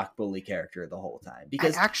just a stock bully character the whole time.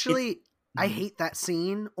 Because I hate that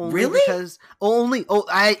scene only really? because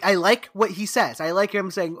I like what he says. I like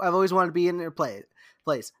him saying, "I've always wanted to be in their place."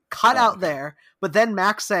 Cut out there, but then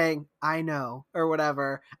Max saying, "I know," or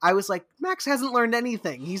whatever. I was like, Max hasn't learned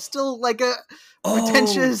anything. He's still like a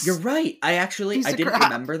pretentious. You're right. I didn't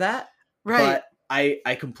remember that. Right. But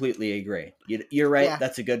I completely agree. You're right. Yeah.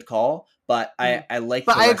 That's a good call. But I like.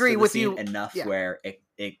 But I agree with you enough where it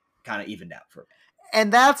kind of evened out for me.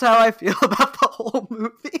 And that's how I feel about the whole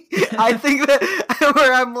movie. I think that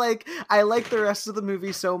where I'm like, I like the rest of the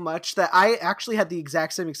movie so much that I actually had the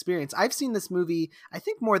exact same experience. I've seen this movie, I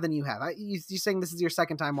think, more than you have. You're saying this is your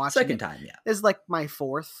second time watching it? Second time, yeah. This is like my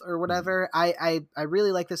fourth or whatever. I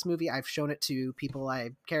really like this movie. I've shown it to people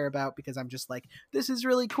I care about because I'm just like, this is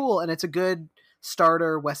really cool. And it's a good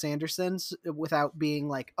starter Wes Anderson's without being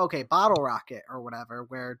like, okay, Bottle Rocket or whatever,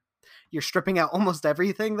 where you're stripping out almost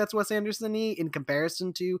everything that's Wes Anderson-y in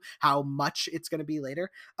comparison to how much it's going to be later.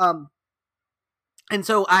 And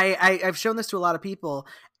so I've shown this to a lot of people,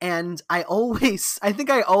 and I always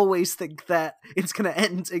think that it's going to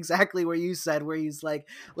end exactly where you said, where he's like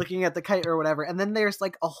looking at the kite or whatever. And then there's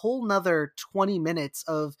like a whole nother 20 minutes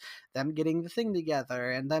of them getting the thing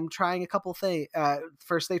together and them trying a couple things.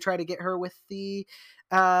 First they try to get her with the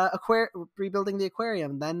rebuilding the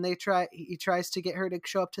aquarium. Then he tries to get her to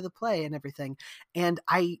show up to the play and everything. And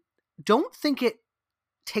I don't think it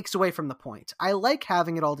takes away from the point. I like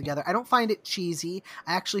having it all together. I don't find it cheesy.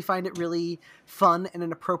 I actually find it really fun and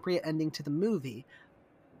an appropriate ending to the movie.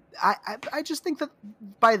 I just think that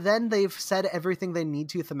by then they've said everything they need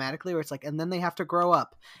to thematically, where it's like, and then they have to grow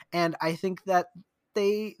up. And I think that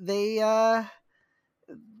they're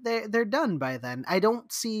done by then.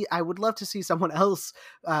 I would love to see someone else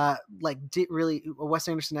really, a Wes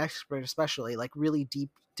Anderson expert especially, like really dig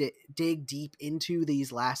deep into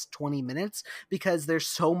these last 20 minutes, because there's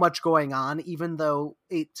so much going on, even though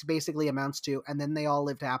it basically amounts to, and then they all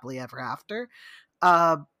lived happily ever after.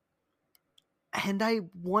 And I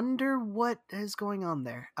wonder what is going on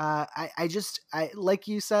there. I like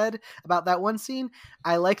you said about that one scene,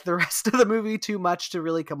 I like the rest of the movie too much to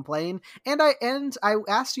really complain. And I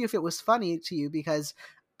asked you if it was funny to you because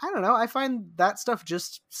I don't know, I find that stuff,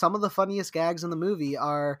 just some of the funniest gags in the movie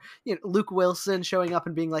are, Luke Wilson showing up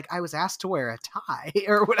and being like, "I was asked to wear a tie,"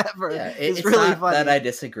 or whatever. Yeah, it's really not funny. That I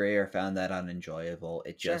disagree or found that unenjoyable.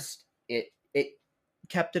 It just it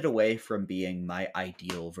kept it away from being my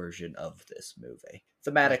ideal version of this movie,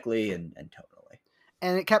 thematically and tonally.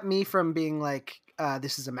 And it kept me from being like,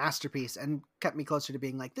 this is a masterpiece, and kept me closer to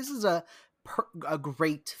being like, this is a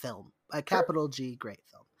great film, a capital G great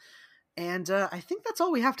film. And I think that's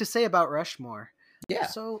all we have to say about Rushmore. Yeah.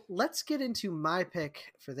 So let's get into my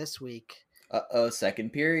pick for this week.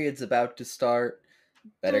 Second period's about to start.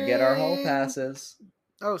 Better get our hall Ding. passes.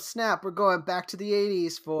 Oh snap! We're going back to the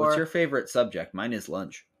 80s for. What's your favorite subject? Mine is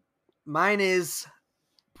lunch. Mine is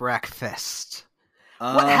breakfast.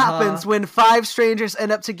 Uh-huh. What happens when 5 strangers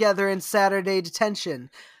end up together in Saturday detention?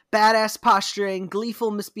 Badass posturing,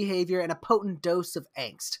 gleeful misbehavior, and a potent dose of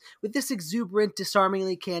angst. With this exuberant,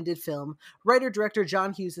 disarmingly candid film, writer-director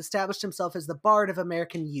John Hughes established himself as the bard of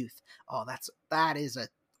American youth. Oh, that is a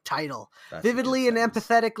title. That's a good Vividly and sentence.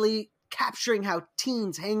 empathetically capturing how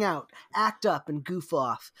teens hang out, act up, and goof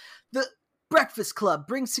off. The Breakfast Club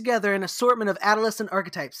brings together an assortment of adolescent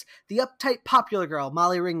archetypes: the uptight popular girl,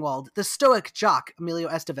 Molly Ringwald; the stoic jock, Emilio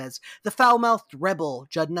Estevez; the foul-mouthed rebel,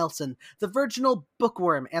 Judd Nelson; the virginal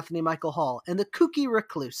bookworm, Anthony Michael Hall; and the kooky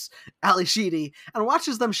recluse, Ali Sheedy, and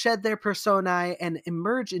watches them shed their personae and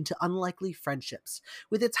emerge into unlikely friendships.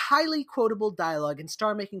 With its highly quotable dialogue and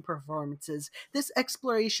star-making performances, this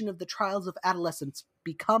exploration of the trials of adolescence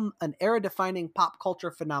become an era-defining pop culture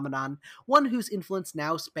phenomenon, one whose influence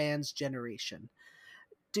now spans generation.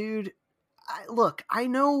 Dude, I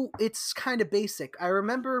know it's kind of basic. I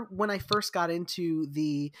remember when I first got into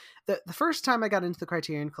the first time I got into the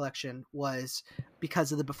Criterion Collection was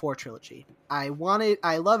because of the Before trilogy. I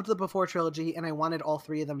loved the Before trilogy, and I wanted all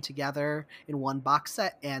 3 of them together in one box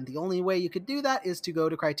set, and the only way you could do that is to go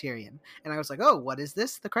to Criterion. And I was like, oh, what is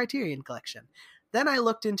this? The Criterion Collection. Then I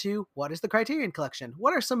looked into, what is the Criterion Collection?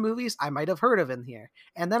 What are some movies I might have heard of in here?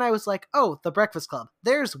 And then I was like, oh, The Breakfast Club.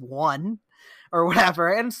 There's one. Or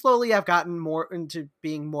whatever. And slowly I've gotten more into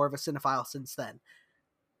being more of a cinephile since then.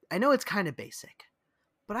 I know it's kind of basic,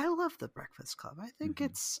 but I love The Breakfast Club. I think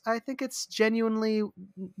it's genuinely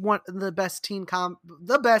the best teen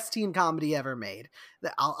comedy ever made.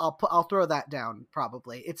 I'll throw that down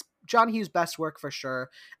probably. It's John Hughes' best work for sure.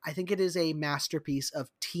 I think it is a masterpiece of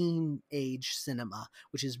teenage cinema,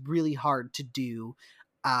 which is really hard to do.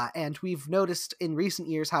 And we've noticed in recent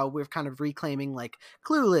years how we're kind of reclaiming like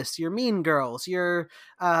Clueless, your Mean Girls, your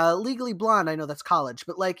Legally Blonde. I know that's college,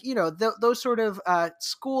 but like, those sort of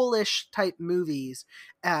schoolish type movies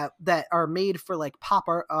that are made for like pop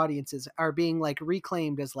art audiences are being like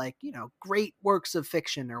reclaimed as like, great works of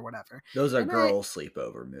fiction or whatever. Those are And girl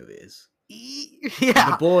sleepover movies.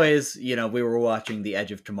 Yeah. The boys, we were watching The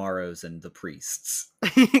Edge of Tomorrows and The Priests.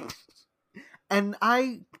 And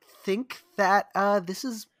I think that this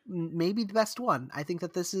is maybe the best one. I think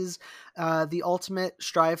that this is the ultimate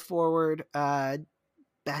strive forward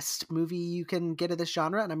best movie you can get of this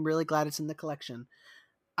genre, and I'm really glad it's in the collection.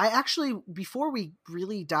 I actually, before we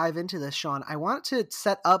really dive into this, Sean, I want to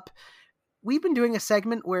set up. We've been doing a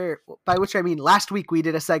segment by which I mean last week we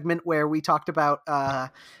did a segment where we talked about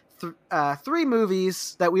 3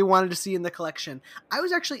 movies that we wanted to see in the collection. I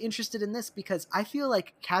was actually interested in this because I feel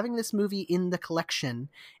like having this movie in the collection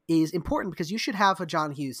is important because you should have a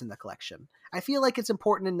John Hughes in the collection. I feel like it's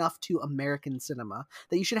important enough to American cinema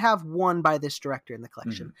that you should have one by this director in the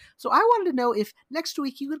collection. Mm-hmm. So I wanted to know if next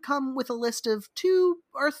week you could come with a list of 2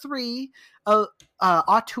 or 3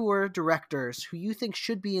 auteur directors who you think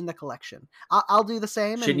should be in the collection. I'll do the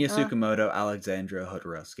same. Shinya Tsukamoto, Alexandra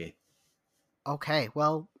Jodorowsky. Okay,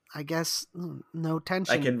 well, I guess no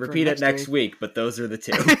tension. I can repeat it next week, but those are the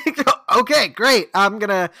 2. Okay, great. I'm going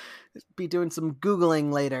to be doing some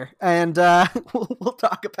Googling later, and we'll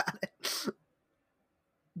talk about it.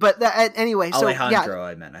 But anyway, so Alejandro,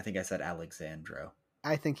 I meant. I think I said Alexandro.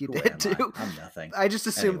 I think you Who did am too. I'm nothing. I just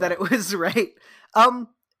assumed that Anyway. it was right.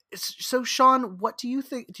 So Sean, what do you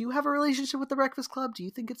think? Do you have a relationship with The Breakfast Club? Do you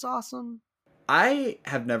think it's awesome? I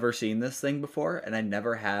have never seen this thing before, and I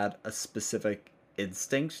never had a specific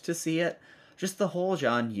instinct to see it. Just the whole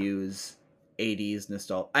John Hughes 80s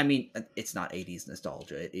nostalgia. I mean, it's not 80s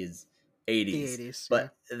nostalgia. It is 80s. The 80s.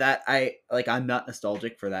 But that I'm not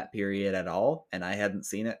nostalgic for that period at all, and I hadn't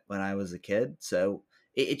seen it when I was a kid, so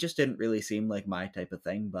it just didn't really seem like my type of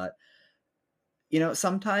thing. But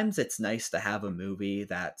sometimes it's nice to have a movie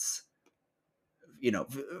that's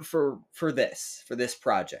for this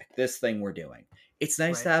project, this thing we're doing. It's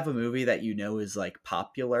nice to have a movie that is like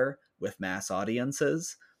popular with mass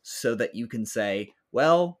audiences, so that you can say,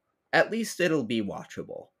 well, at least it'll be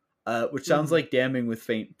watchable. Which sounds like damning with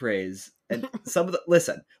faint praise. And some of the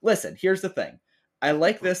listen. Here's the thing: I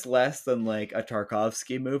like this less than like a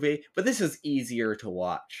Tarkovsky movie, but this is easier to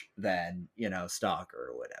watch than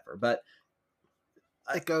Stalker or whatever. But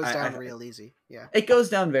it goes down real easy. Yeah, it goes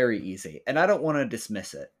down very easy, and I don't want to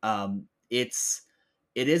dismiss it. It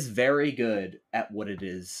is very good at what it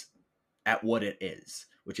is,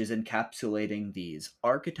 which is encapsulating these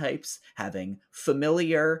archetypes, having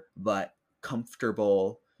familiar but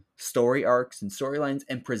comfortable story arcs and storylines,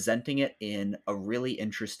 and presenting it in a really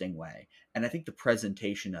interesting way. And I think the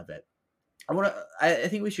presentation of it I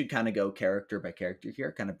think we should kind of go character by character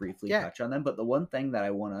here, kind of briefly Yeah. touch on them. But the one thing that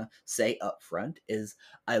I want to say up front is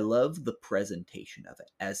I love the presentation of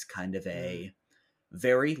it as kind of a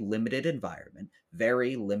very limited environment,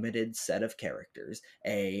 very limited set of characters,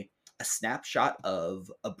 a snapshot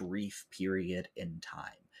of a brief period in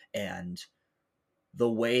time, and the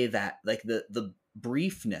way that like the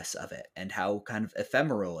briefness of it and how kind of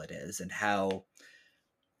ephemeral it is and how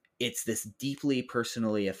it's this deeply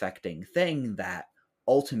personally affecting thing that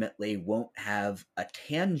ultimately won't have a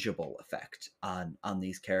tangible effect on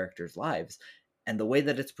these characters' lives. And the way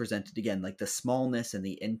that it's presented, again, like the smallness and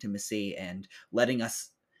the intimacy and letting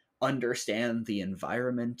us understand the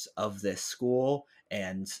environment of this school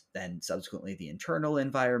and then subsequently the internal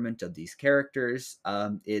environment of these characters,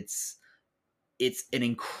 it's an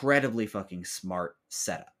incredibly fucking smart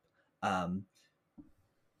setup.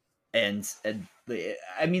 And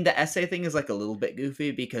I mean, the essay thing is like a little bit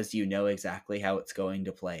goofy because you know exactly how it's going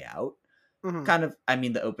to play out. Mhm. Kind of, I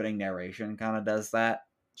mean, the opening narration kind of does that.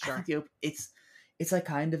 Sure. I think it's like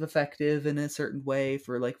kind of effective in a certain way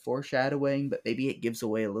for like foreshadowing, but maybe it gives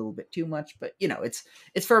away a little bit too much. But you know, it's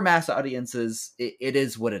for mass audiences. It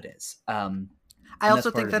is what it is. I And also that's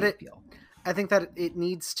part think of that the it appeal. I think that it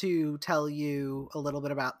needs to tell you a little bit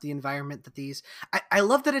about the environment that these. I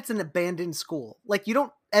love that it's an abandoned school. Like, you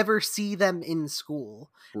don't ever see them in school.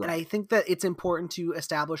 And I Right. think that it's important to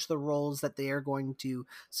establish the roles that they are going to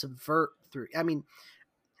subvert through. I mean,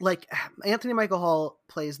 like, Anthony Michael Hall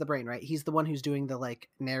plays the brain, right? He's the one who's doing the like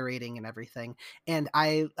narrating and everything. And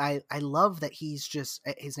I love that he's just,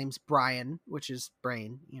 his name's Brian, which is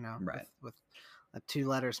brain, you know, Right. with two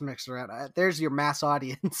letters mixed around. There's your mass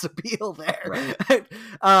audience appeal there. Right.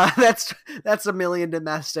 That's $1 million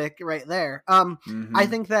domestic right there. Mhm. I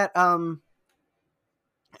think that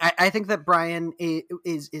I think that Brian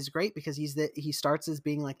is great because he starts as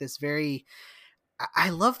being like this very. I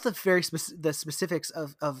love the the specifics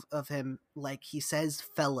of him. Like, he says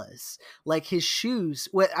fellas, like his shoes.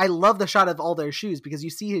 I love the shot of all their shoes because you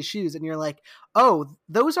see his shoes and you're like, oh,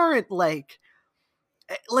 those aren't like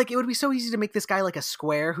it would be so easy to make this guy like a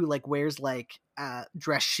square who like wears like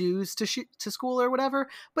dress shoes to school or whatever,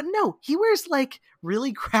 but no, he wears like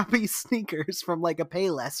really crappy sneakers from like a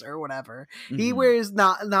Payless or whatever. He Mhm. wears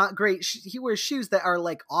not great he wears shoes that are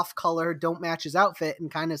like off color, don't match his outfit,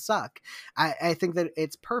 and kind of suck. I think that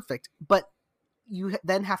it's perfect, but you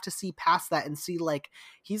then have to see past that and see like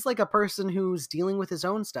he's like a person who's dealing with his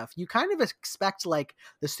own stuff. You kind of expect like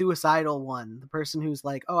the suicidal one, the person who's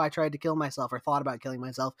like, oh, I tried to kill myself or thought about killing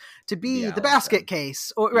myself, to be the basket Allison.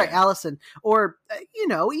 case, or right, Yeah. Allison, or you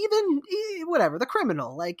know, even whatever, the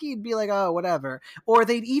criminal. Like, he'd be like, oh, whatever. Or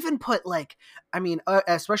they'd even put like, I mean,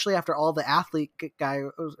 especially after all the athlete guy,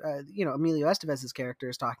 you know, Emilio Estevez's character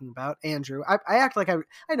is talking about Andrew. I act like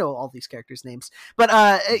I know all these characters' names, but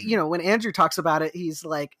you know, when Andrew talks about it, he's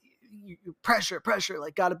like, pressure,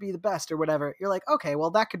 like, gotta be the best or whatever. You're like, okay, well,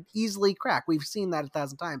 that could easily crack. We've seen that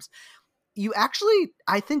 1,000 times. You actually,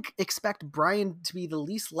 I think, expect Brian to be the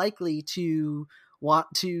least likely to want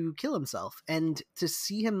to kill himself, and to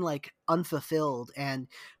see him like unfulfilled and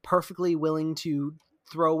perfectly willing to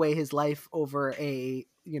throw away his life over a,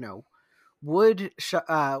 you know,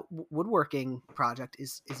 woodworking project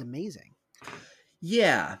is amazing.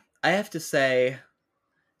 Yeah, I have to say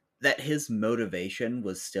that his motivation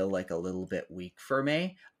was still like a little bit weak for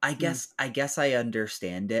me. I guess I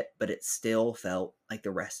understand it, but it still felt like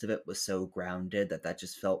the rest of it was so grounded that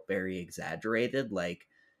just felt very exaggerated. Like,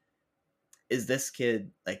 is this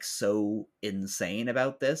kid like so insane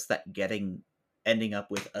about this that ending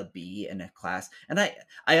up with a B in a class? And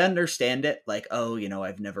I understand it, like, oh, you know,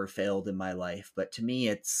 I've never failed in my life, but to me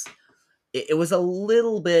it was a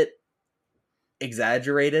little bit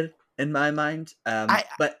exaggerated in my mind.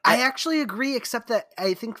 But I actually agree, except that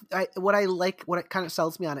I think what it kind of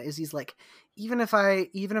sells me on it is he's like, even if I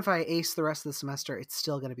ace the rest of the semester, it's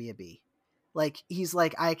still going to be a B. Like, he's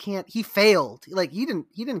like, I can't. He failed. Like, he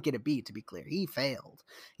didn't get a B, to be clear. He failed.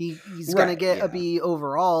 He's going to right, get a yeah. B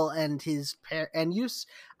overall, and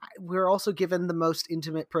we're also given the most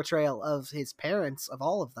intimate portrayal of his parents of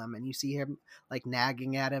all of them, and you see him like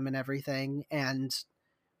nagging at him and everything, and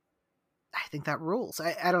I think that rules.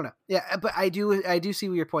 I don't know. Yeah, but I do see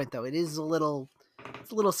your point though. It's a little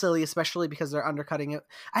silly, especially because they're undercutting it.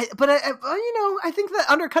 But you know, I think that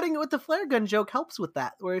undercutting it with the flare gun joke helps with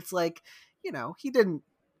that, where it's like, you know, he didn't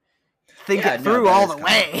think it through all the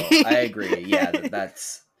way. Cool. I agree. Yeah,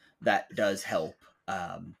 that does help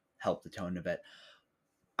help the tone of it.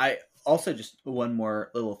 I also, just one more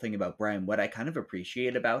little thing about Brian. What I kind of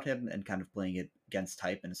appreciate about him and kind of playing it against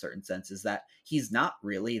type in a certain sense is that he's not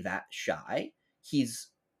really that shy. He's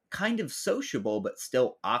kind of sociable but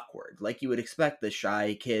still awkward. Like you would expect the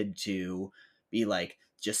shy kid to be like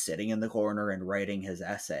just sitting in the corner and writing his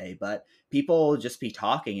essay, but people will just be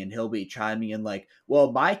talking and he'll be chiming in like,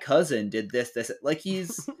 well, my cousin did this, like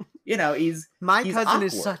he's, My he's cousin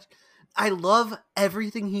is awkward. I love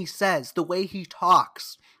everything he says, the way he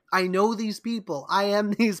talks. I know these people. I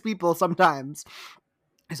am these people sometimes.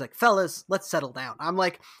 He's like, fellas, let's settle down. I'm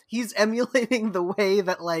like, he's emulating the way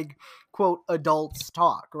that, like, quote, adults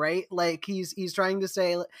talk, right? Like, he's trying to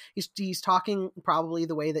say, he's talking probably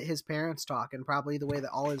the way that his parents talk and probably the way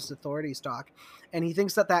that all his authorities talk. And he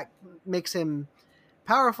thinks that makes him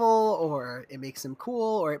powerful, or it makes him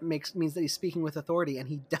cool, or it means that he's speaking with authority, and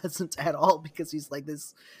he doesn't at all, because he's like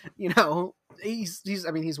this, he's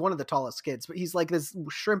I mean, he's one of the tallest kids, but he's like this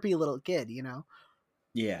shrimpy little kid,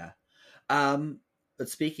 Yeah. But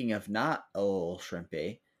speaking of not a little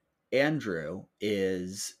shrimpy, Andrew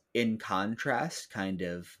is in contrast, kind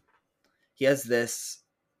of, he has this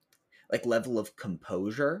like level of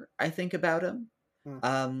composure, I think, about him.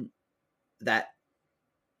 That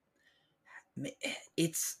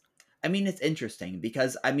it's interesting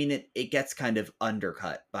because it gets kind of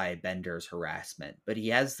undercut by Bender's harassment, but he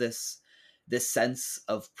has this sense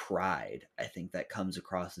of pride, I think, that comes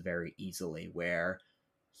across very easily, where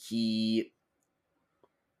he,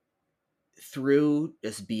 through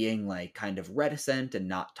just being like kind of reticent and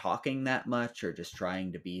not talking that much, or just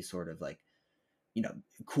trying to be sort of like,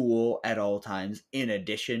 cool at all times, in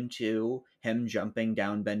addition to him jumping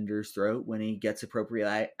down Bender's throat when he gets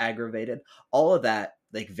appropriately aggravated, all of that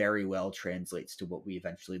like very well translates to what we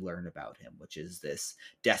eventually learn about him, which is this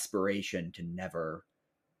desperation to never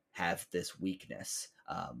have this weakness,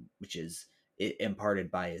 which is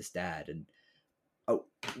imparted by his dad. And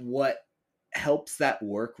what helps that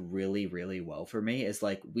work really, really well for me is,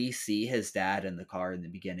 like, we see his dad in the car in the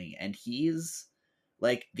beginning, and he's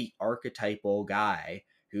like the archetypal guy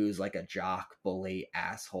who's like a jock, bully,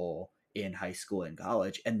 asshole in high school and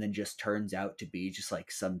college, and then just turns out to be just like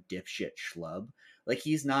some dipshit schlub. Like,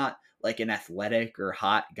 he's not like an athletic or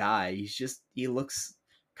hot guy. He looks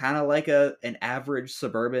kind of like an average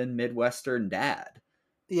suburban Midwestern dad.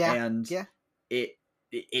 Yeah. And yeah. it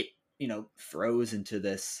throws into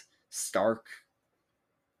this stark,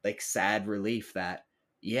 like, sad relief that,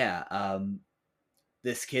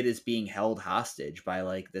 this kid is being held hostage by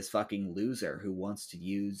like this fucking loser who wants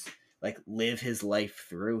to live his life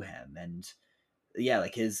through him. And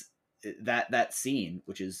like that scene,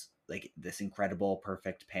 which is like this incredible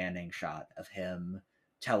perfect panning shot of him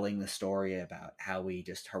telling the story about how he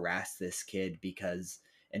just harassed this kid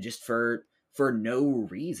and just for no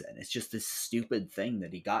reason. It's just this stupid thing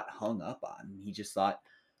that he got hung up on. He just thought,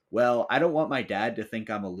 well, I don't want my dad to think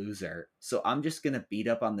I'm a loser, so I'm just going to beat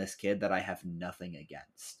up on this kid that I have nothing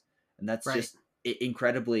against. And that's right. just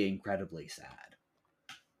incredibly, incredibly sad.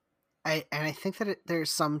 I think that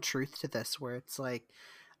there's some truth to this, where it's like,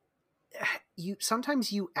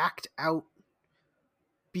 sometimes you act out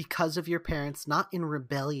because of your parents, not in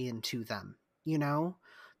rebellion to them,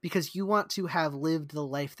 because you want to have lived the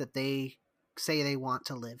life that they say they want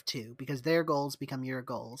to live too, because their goals become your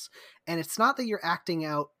goals. And it's not that you're acting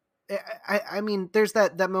out. I mean, there's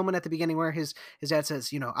that moment at the beginning where his dad says,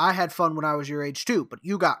 I had fun when I was your age too, but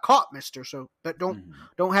you got caught, mister. So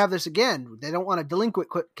don't have this again. They don't want a delinquent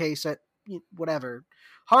case at whatever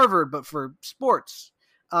Harvard, but for sports.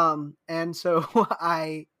 And so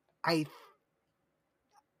I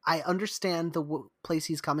understand the place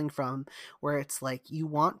he's coming from, where it's like, you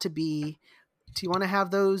want to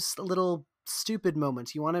have those little stupid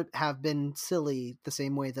moments. You want to have been silly the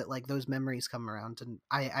same way that like those memories come around. And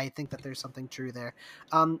I think that there's something true there.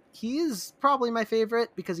 He is probably my favorite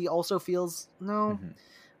because he also feels I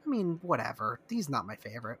mean, whatever. He's not my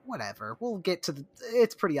favorite. Whatever. We'll get to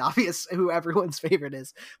it's pretty obvious who everyone's favorite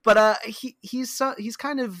is. But he's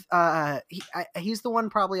kind of he's the one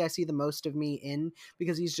probably I see the most of me in,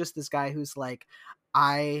 because he's just this guy who's like,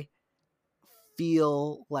 I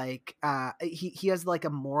feel like he has like a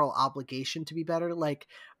moral obligation to be better. Like,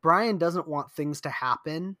 Brian doesn't want things to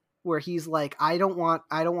happen where he's like, I don't want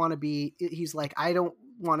to be, he's like, I don't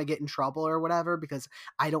want to get in trouble or whatever, because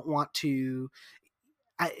I don't want to,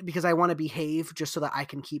 because I want to behave just so that I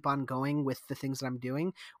can keep on going with the things that I'm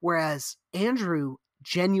doing. Whereas Andrew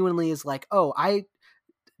genuinely is like, oh, I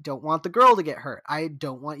don't want the girl to get hurt. I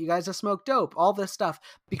don't want you guys to smoke dope, all this stuff,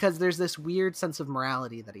 because there's this weird sense of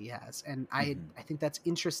morality that he has. And I think that's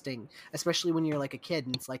interesting, especially when you're like a kid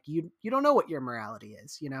and it's like, you don't know what your morality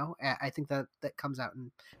is, I think that comes out in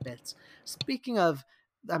bits. Speaking of,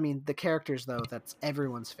 I mean, the characters though, that's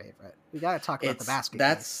everyone's favorite. We got to talk about the basket.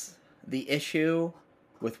 That's the issue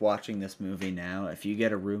with watching this movie now, if you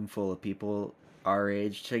get a room full of people our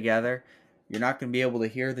age together, you're not going to be able to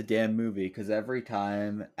hear the damn movie because every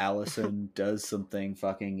time Allison does something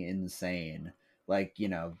fucking insane, like, you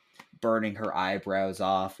know, burning her eyebrows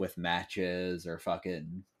off with matches or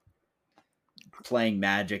fucking playing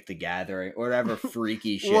Magic the Gathering or whatever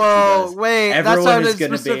freaky shit she does. Wait, that sounded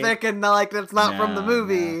specific and like that's not from the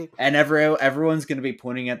movie. And everyone's gonna be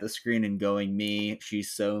pointing at the screen and going, "Me,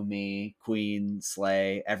 she's so me, Queen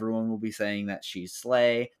Slay." Everyone will be saying that she's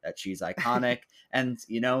Slay, that she's iconic, and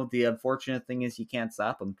you know the unfortunate thing is you can't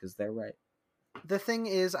stop them because they're right. The thing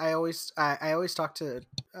is, I always talk to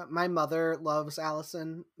my mother loves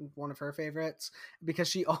Allison, one of her favorites, because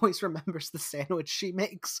she always remembers the sandwich she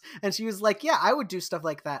makes, and she was like, "Yeah, I would do stuff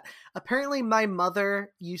like that." Apparently, my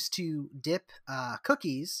mother used to dip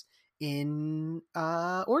cookies in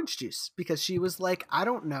orange juice because she was like, "I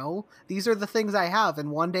don't know, these are the things I have."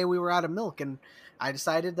 And one day we were out of milk, and I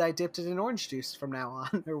decided I dipped it in orange juice from now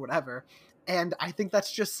on, or whatever. And I think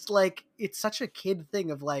that's just like it's such a kid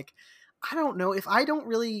thing of like, I don't know, if I don't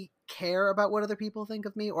really care about what other people think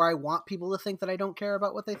of me, or I want people to think that I don't care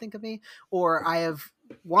about what they think of me, or I have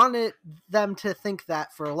wanted them to think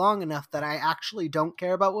that for long enough that I actually don't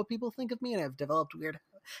care about what people think of me and I've developed weird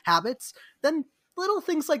habits, then little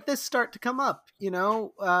things like this start to come up, you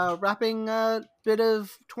know, wrapping a bit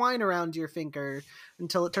of twine around your finger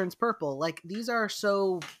until it turns purple. Like, these are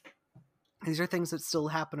things that still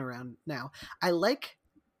happen around now.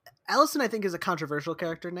 Allison, I think, is a controversial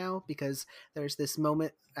character now because there's this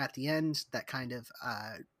moment at the end that kind of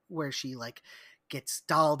where she like gets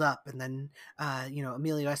dolled up, and then you know,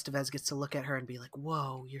 Emilio Estevez gets to look at her and be like,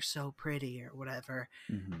 "Whoa, you're so pretty," or whatever.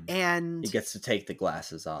 Mm-hmm. And he gets to take the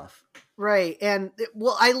glasses off, right? And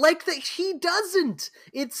well, I like that he doesn't.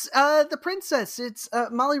 It's the princess. It's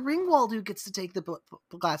Molly Ringwald who gets to take the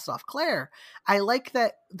glasses off. Claire. I like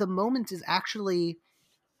that the moment is actually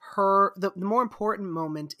her. The more important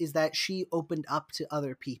moment is that she opened up to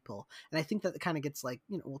other people, and I think that kind of gets like,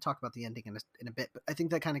 you know, we'll talk about the ending in a bit, but I think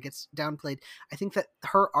that kind of gets downplayed. I think that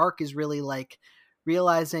her arc is really like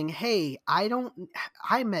realizing, hey, I know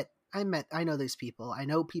these people. I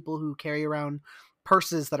know people who carry around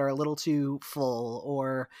purses that are a little too full,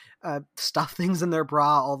 or stuff things in their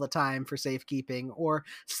bra all the time for safekeeping, or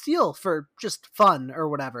steal for just fun or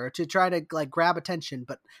whatever, to try to like grab attention.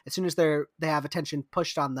 But as soon as they have attention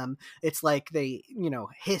pushed on them, it's like they, you know,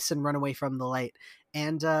 hiss and run away from the light.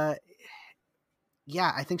 And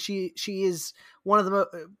yeah, I think she is one of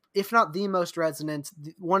the if not the most resonant,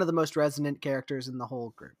 one of the most resonant characters in the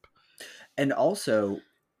whole group. And also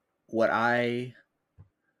what kind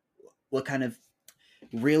of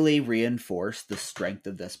really reinforced the strength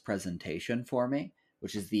of this presentation for me,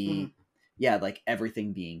 which is like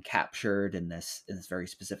everything being captured in this very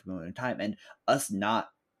specific moment in time, and us not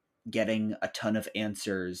getting a ton of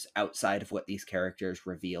answers outside of what these characters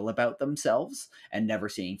reveal about themselves, and never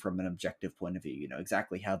seeing from an objective point of view, you know,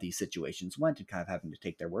 exactly how these situations went, and kind of having to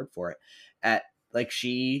take their word for it. At like,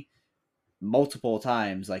 she multiple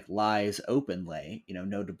times like lies openly, you know,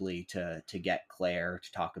 notably to get Claire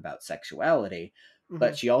to talk about sexuality.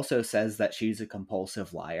 But she also says that she's a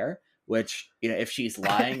compulsive liar, which, you know, if she's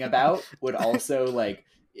lying about would also like,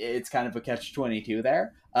 it's kind of a catch-22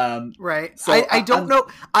 there. Right. So I don't know.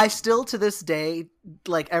 I still to this day,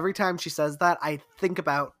 like every time she says that, I think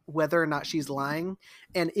about whether or not she's lying,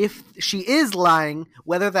 and if she is lying,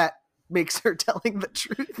 whether that makes her telling the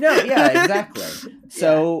truth. No, yeah, exactly.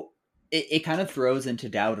 So it kind of throws into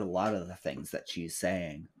doubt a lot of the things that she's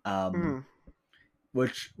saying.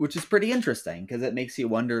 Which is pretty interesting, because it makes you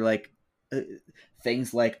wonder, like,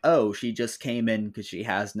 things like, oh, she just came in because she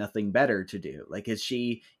has nothing better to do. Like, is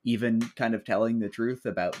she even kind of telling the truth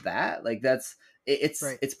about that? Like,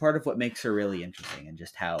 it's part of what makes her really interesting, and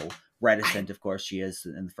just how reticent, of course, she is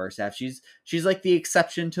in the first half. She's like the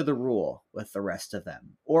exception to the rule with the rest of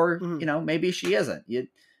them, or you know, maybe she isn't. You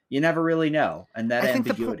never really know, and that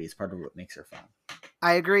ambiguity is part of what makes her fun.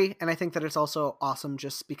 I agree, and I think that it's also awesome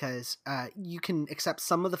just because you can accept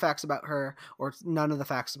some of the facts about her, or none of the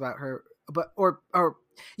facts about her, but or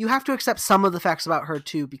you have to accept some of the facts about her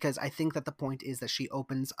too, because I think that the point is that she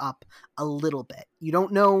opens up a little bit. You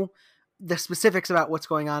don't know the specifics about what's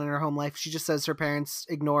going on in her home life. She just says her parents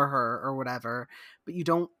ignore her or whatever, but you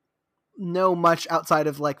don't know much outside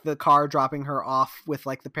of like the car dropping her off with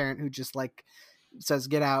like the parent who just like says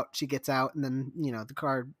get out, she gets out, and then, you know, the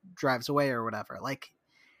car drives away or whatever. Like,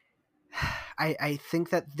 I think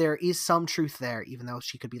that there is some truth there, even though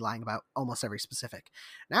she could be lying about almost every specific.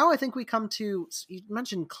 Now I think we come to, you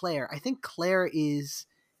mentioned Claire. I think Claire is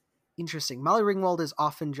interesting. Molly Ringwald is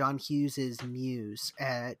often John Hughes's muse.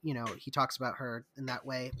 He talks about her in that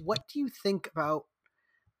way. What do you think about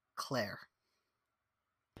Claire?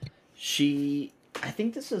 I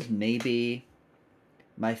think this is maybe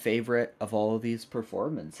my favorite of all of these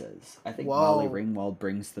performances. I think Molly Whoa. Ringwald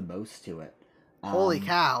brings the most to it. Holy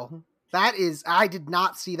cow. I did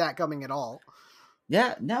not see that coming at all.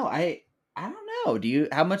 Yeah, no, I don't know.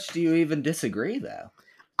 How much do you even disagree though?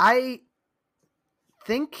 I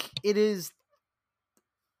think it is.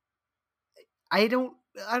 I don't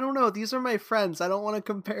know. These are my friends. I don't want to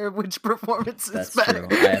compare which performance is That's better.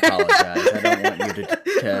 true. I apologize. I don't want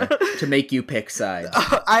you to make you pick sides.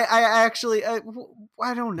 I actually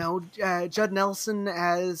I don't know. Judd Nelson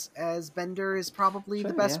as Bender is probably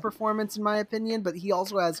the best performance in my opinion, but he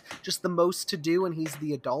also has just the most to do, and he's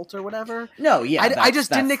the adult or whatever. No, yeah, I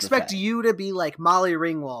just didn't expect you to be like Molly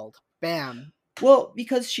Ringwald. Bam. Well,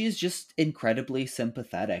 because she's just incredibly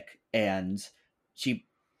sympathetic, and she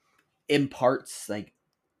imparts like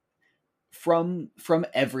from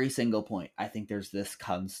every single point. I think there's this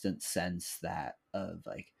constant sense that of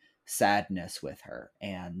like sadness with her,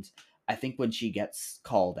 and I think when she gets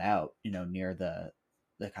called out, near the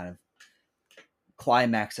kind of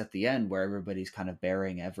climax at the end where everybody's kind of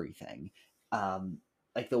bearing everything,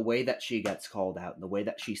 like the way that she gets called out and the way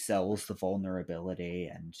that she sells the vulnerability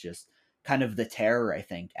and just kind of the terror, I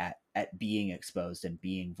think, at being exposed and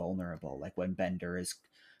being vulnerable, like when Bender is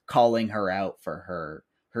calling her out for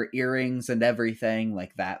her earrings and everything,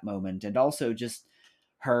 like that moment, and also just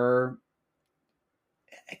her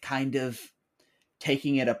kind of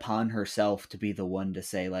taking it upon herself to be the one to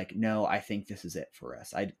say like, no, I think this is it for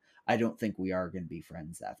us. I don't think we are going to be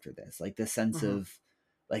friends after this. Like the sense of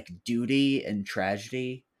like duty and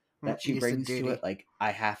tragedy that she brings to it. Like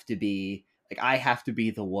I have to be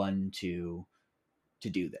the one to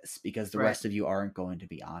do this because the rest of you aren't going to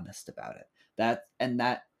be honest about it. That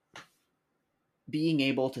being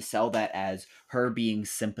able to sell that as her being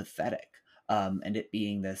sympathetic, and it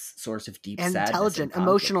being this source of deep and sadness, intelligent, and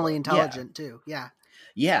emotionally intelligent too.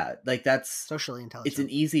 Yeah, like that's socially intelligent. It's an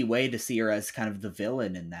easy way to see her as kind of the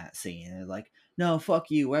villain in that scene. And like, no,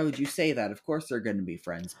 fuck you. Why would you say that? Of course they're going to be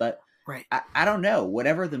friends. But right. I don't know.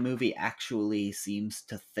 Whatever the movie actually seems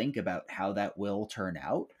to think about how that will turn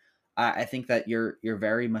out, I think that you're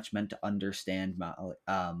very much meant to understand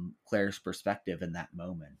Claire's perspective in that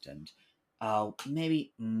moment. And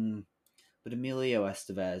maybe... but Emilio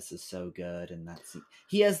Estevez is so good, and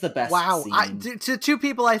he has the best. Wow, scene. To two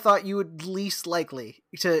people I thought you would least likely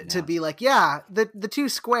to be like, yeah, the two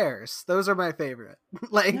squares, those are my favorite.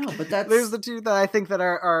 Like, no, but there's the two that I think that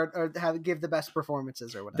are give the best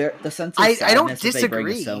performances or whatever. The sense of sadness I don't disagree, that they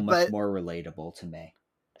bring is so much more relatable to me.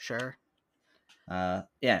 Sure.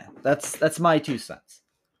 Yeah, that's my 2 cents.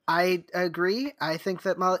 I agree. I think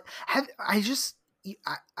that I'm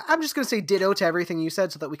just going to say ditto to everything you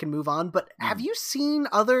said so that we can move on. But have you seen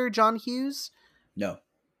other John Hughes? No.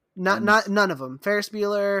 None of them. Ferris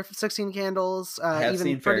Bueller, 16 Candles, I have even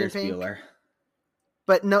seen Ferris Bueller.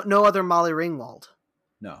 But no other Molly Ringwald.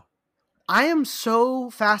 No. I am so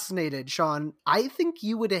fascinated, Sean. I think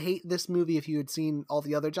you would hate this movie if you had seen all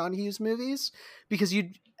the other John Hughes movies, because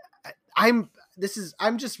I'm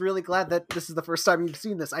just really glad that this is the first time you've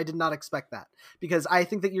seen this. I did not expect that, because I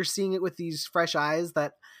think that you're seeing it with these fresh eyes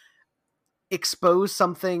that expose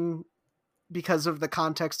something because of the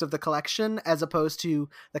context of the collection, as opposed to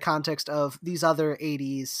the context of these other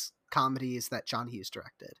 80s comedies that John Hughes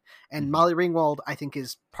directed. And Molly Ringwald, I think,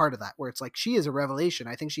 is part of that, where it's like, she is a revelation.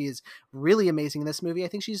 I think she is really amazing in this movie. I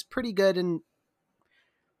think she's pretty good in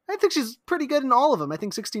all of them. I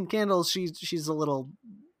think 16 Candles, she's a little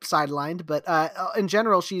sidelined, but in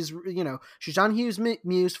general, she's John Hughes'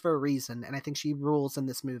 muse for a reason, and I think she rules in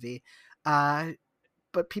this movie.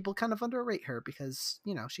 But people kind of underrate her because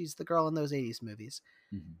she's the girl in those 80s movies.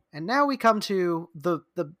 And now we come to the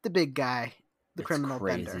big guy, the criminal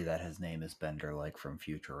Bender. It's crazy that his name is Bender, like from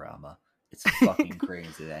Futurama. It's fucking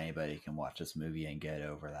crazy that anybody can watch this movie and get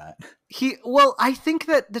over that. I think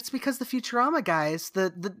that's because the Futurama guys,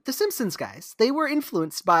 the Simpsons guys, they were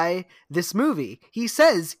influenced by this movie. He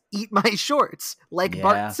says, "Eat my shorts," like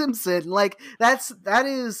Bart Simpson. Like that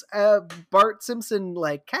is a Bart Simpson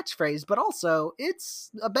like catchphrase, but also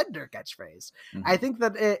it's a Bender catchphrase. I think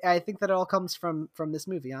that it all comes from this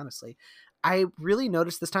movie. Honestly, I really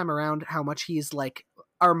noticed this time around how much he's like,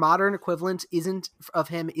 our modern equivalent isn't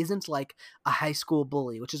like a high school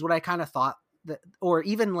bully, which is what I kind of thought that, or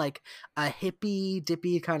even like a hippy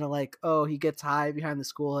dippy kind of like, oh, he gets high behind the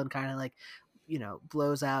school and kind of like,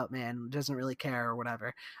 blows out, man, doesn't really care or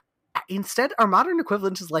whatever. instead, our modern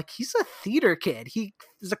equivalent is like, he's a theater kid. He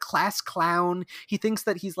is a class clown. He thinks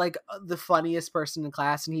that he's like the funniest person in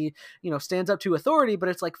class, and he, stands up to authority, but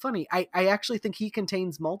it's like funny. I actually think he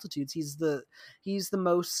contains multitudes. He's the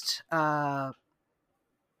most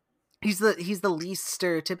he's the least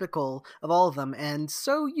stereotypical of all of them, and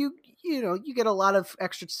so you get a lot of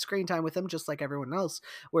extra screen time with him, just like everyone else,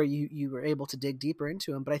 where you were able to dig deeper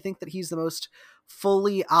into him. But I think that he's the most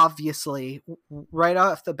fully, obviously, right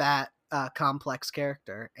off the bat, complex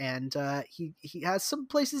character, and he has some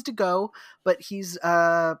places to go, but he's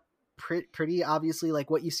pretty obviously, like,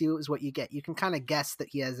 what you see is what you get. You can kind of guess that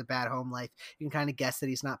he has a bad home life. You can kind of guess that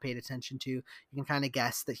he's not paid attention to. You can kind of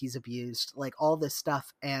guess that he's abused, like all this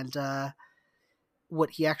stuff. And what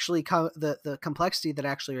he actually the complexity that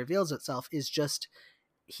actually reveals itself is just,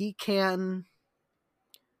 he can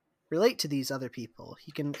relate to these other people.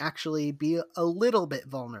 He can actually be a little bit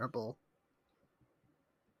vulnerable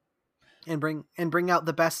and bring out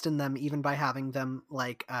the best in them, even by having them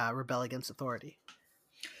like rebel against authority.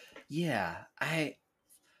 Yeah,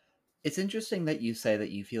 it's interesting that you say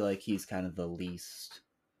that you feel like he's kind of the least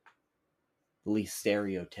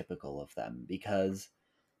stereotypical of them, because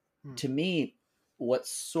to me, what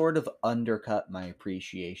sort of undercut my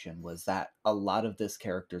appreciation was that a lot of this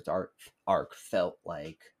character's arc felt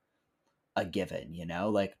like a given,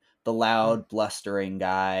 like the loud, blustering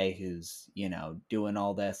guy who's, doing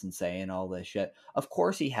all this and saying all this shit. Of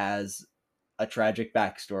course he has a tragic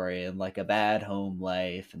backstory and like a bad home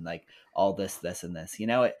life and like all this and this.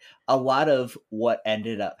 A lot of what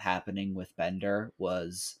ended up happening with Bender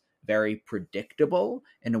was very predictable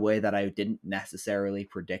in a way that I didn't necessarily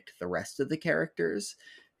predict the rest of the characters.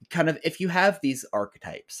 Kind of, if you have these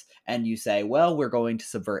archetypes and you say, well, we're going to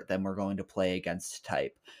subvert them, we're going to play against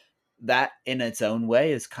type, that in its own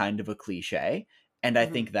way is kind of a cliche. And I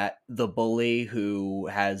think that the bully who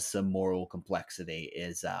has some moral complexity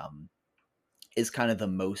is kind of the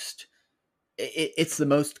most, it's the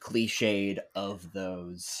most cliched of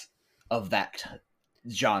those, of that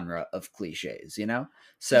genre of cliches,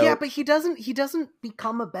 so yeah, but he doesn't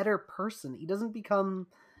become a better person. He doesn't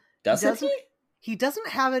he doesn't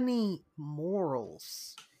have any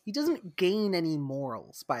morals. He doesn't gain any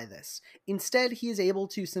morals by this. Instead, he is able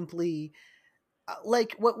to simply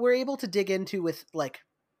like what we're able to dig into with, like,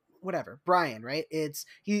 whatever, Brian, right? It's,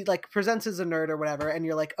 he like presents as a nerd or whatever, and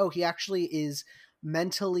you're like, oh, he actually is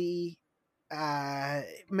mentally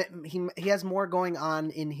he has more going on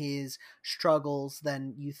in his struggles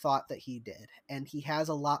than you thought that he did, and he has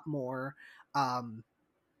a lot more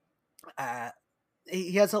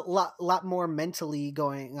he has a lot more mentally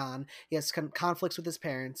going on. He has conflicts with his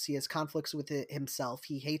parents. He has conflicts with himself.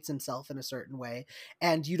 He hates himself in a certain way,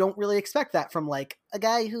 and you don't really expect that from like a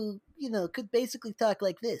guy who could basically talk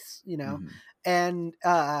like this, and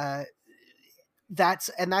that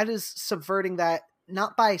is subverting that.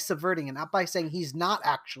 Not by subverting it, not by saying he's not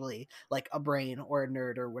actually like a brain or a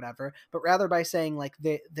nerd or whatever, but rather by saying like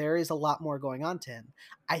there is a lot more going on to him.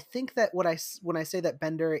 I think that when I say that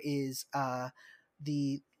Bender is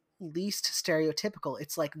the least stereotypical,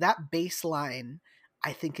 it's like that baseline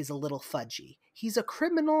I think is a little fudgy. He's a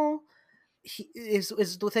criminal, is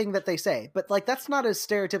the thing that they say, but like that's not as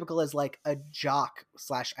stereotypical as like a jock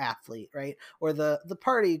 / athlete, right? Or the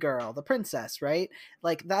party girl, the princess, right?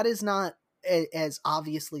 Like that is not as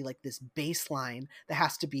obviously like this baseline that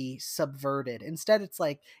has to be subverted. Instead, it's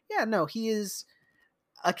like, yeah, no, he is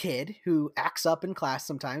a kid who acts up in class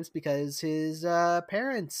sometimes because his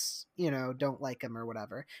parents, don't like him or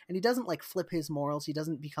whatever, and he doesn't like flip his morals. He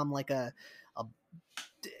doesn't become like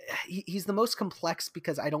he's the most complex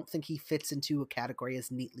because I don't think he fits into a category as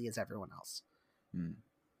neatly as everyone else.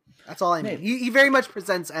 That's all I mean. He very much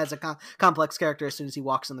presents as a complex character as soon as he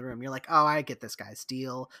walks in the room. You're like, oh, I get this guy's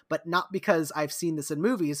deal, but not because I've seen this in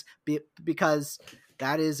movies, because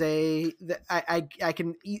that is I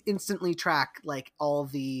can instantly track like all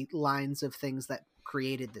the lines of things that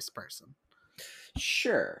created this person.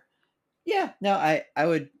 Sure. Yeah. No, I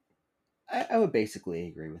would basically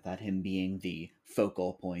agree with that. Him being the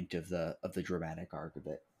focal point of the dramatic arc of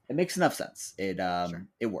it. It makes enough sense. It Sure.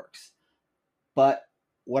 It works. But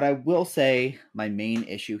what I will say, my main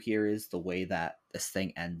issue here is the way that this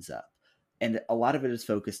thing ends up. And a lot of it is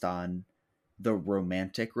focused on the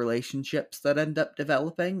romantic relationships that end up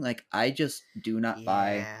developing. Like, I just do not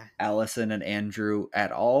buy Allison and Andrew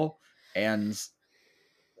at all. And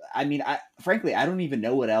I mean, frankly, I don't even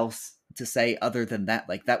know what else to say other than that.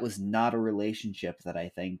 Like, that was not a relationship that I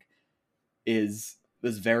think was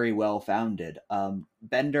very well founded.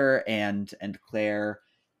 Bender and Claire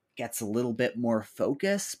gets a little bit more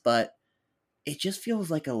focus, but it just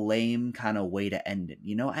feels like a lame kind of way to end it.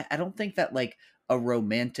 You know, I don't think that like a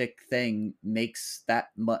romantic thing makes that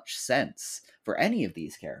much sense for any of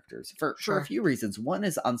these characters for a Sure. few reasons. One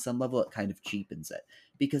is on some level it kind of cheapens it,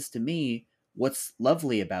 because to me, what's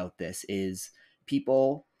lovely about this is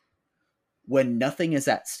people, when nothing is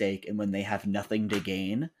at stake and when they have nothing to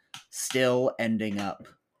gain, still ending up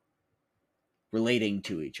relating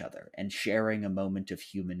to each other and sharing a moment of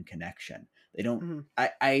human connection. They don't Mhm.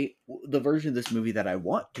 I the version of this movie that I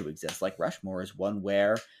want to exist, like Rushmore, is one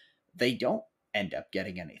where they don't end up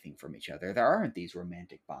getting anything from each other. There aren't these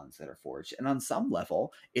romantic bonds that are forged. And on some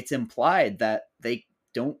level, it's implied that they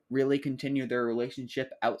don't really continue their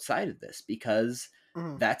relationship outside of this because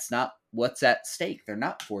Mhm. that's not what's at stake. They're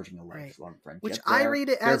not forging a Right. lifelong Which friendship. I read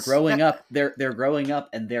it They're as growing that. up. They're growing up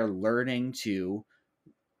and they're learning to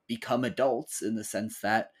become adults in the sense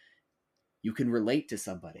that you can relate to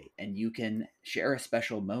somebody and you can share a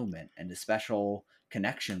special moment and a special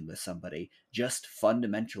connection with somebody just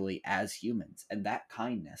fundamentally as humans, and that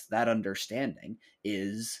kindness, that understanding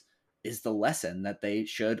is the lesson that they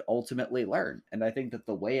should ultimately learn. And I think that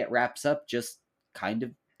the way it wraps up just kind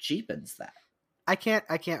of cheapens that. I can't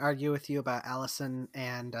argue with you about Allison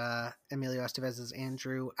and Emilio Estevez's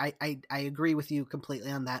Andrew. I agree with you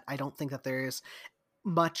completely on that. I don't think that there's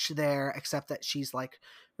much there except that she's like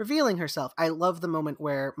revealing herself. I love the moment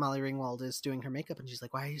where Molly Ringwald is doing her makeup and she's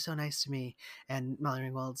like, "Why are you so nice to me?" And Molly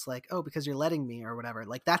Ringwald's like, "Oh, because you're letting me," or whatever.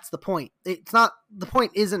 Like that's the point. It's not, the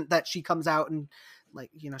point isn't that she comes out and like,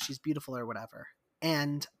 she's beautiful or whatever.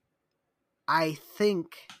 And I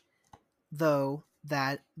think though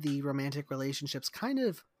that the romantic relationships kind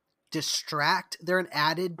of distract, they're an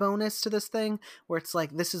added bonus to this thing where it's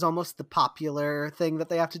like this is almost the popular thing that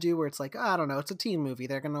they have to do where it's like, oh, I don't know, it's a teen movie,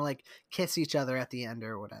 they're gonna like kiss each other at the end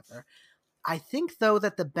or whatever. I think though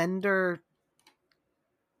that the Bender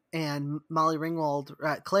and Molly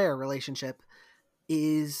Ringwald Claire relationship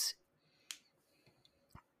is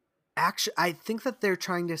actually, I think that they're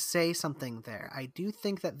trying to say something there. I do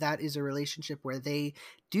think that that is a relationship where they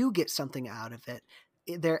do get something out of it.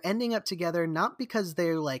 They're ending up together not because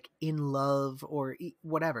they're like in love or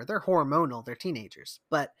whatever. They're hormonal, they're teenagers,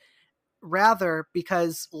 but rather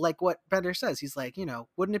because like what Bender says, he's like,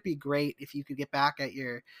 wouldn't it be great if you could get back at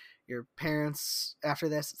your parents after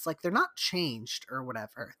this? It's like they're not changed or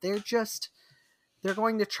whatever. They're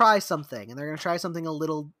going to try something, and they're going to try something a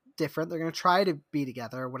little different. They're going to try to be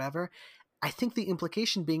together or whatever. I think the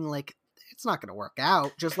implication being like, it's not going to work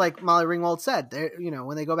out. Just like Molly Ringwald said,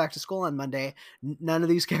 when they go back to school on Monday, none of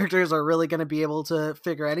these characters are really going to be able to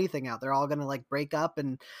figure anything out. They're all going to like break up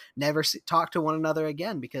and never talk to one another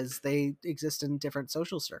again because they exist in different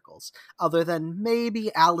social circles. Other than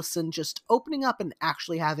maybe Allison just opening up and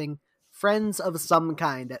actually having friends of some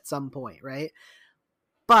kind at some point, right?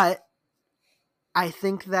 But I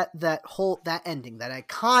think that that ending, that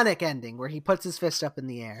iconic ending where he puts his fist up in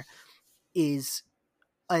the air, is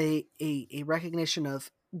a recognition of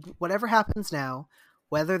whatever happens now,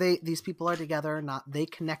 whether these people are together or not, they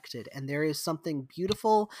connected, and there is something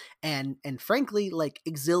beautiful and frankly like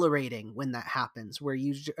exhilarating when that happens, where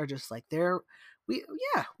you are just like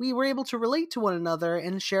we were able to relate to one another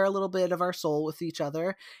and share a little bit of our soul with each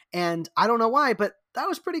other, and I don't know why, but that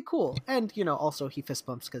was pretty cool. And also he fist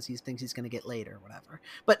bumps because he thinks he's going to get laid or whatever.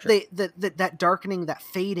 But Sure. that darkening, that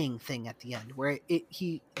fading thing at the end, where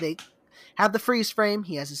they have the freeze frame,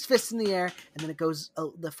 he has his fists in the air, and then it goes,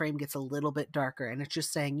 the frame gets a little bit darker, and it's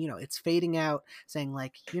just saying, it's fading out, saying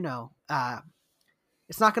like, it's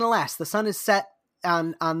not going to last. The sun is set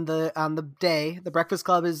on the day. The Breakfast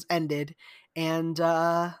Club is ended, and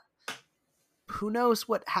who knows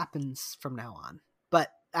what happens from now on.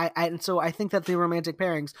 But and so I think that the romantic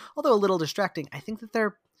pairings, although a little distracting, I think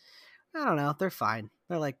that I don't know, they're fine.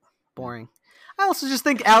 They're like boring. I also just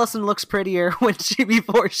think Allison looks prettier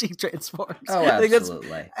before she transforms. Oh,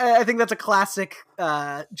 absolutely. I think that's a classic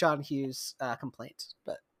John Hughes complaint.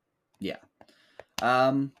 But yeah.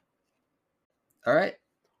 All right.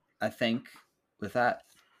 I think with that,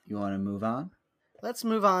 you want to move on? Let's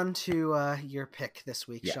move on to your pick this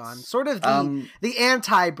week, Yes. Sean. Sort of the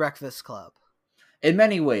anti-Breakfast Club. In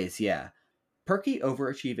many ways, yeah. Perky,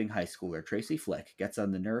 overachieving high schooler Tracy Flick gets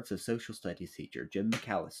on the nerves of social studies teacher Jim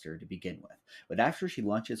McAllister to begin with, but after she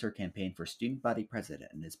launches her campaign for student body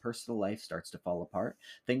president and his personal life starts to fall apart,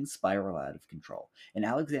 things spiral out of control. In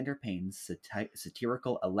Alexander Payne's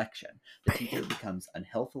satirical Election, the teacher becomes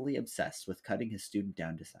unhealthily obsessed with cutting his student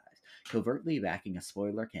down to size. covertly backing a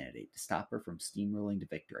spoiler candidate to stop her from steamrolling to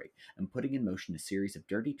victory, and putting in motion a series of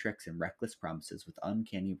dirty tricks and reckless promises with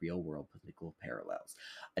uncanny real-world political parallels.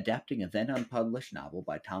 Adapting a then unpublished novel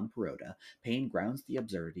by Tom Perrotta, Payne grounds the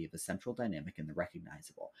absurdity of a central dynamic in the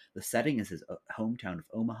recognizable. The setting is his hometown of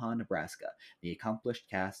Omaha, Nebraska. The accomplished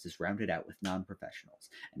cast is rounded out with non-professionals,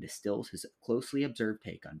 and distills his closely observed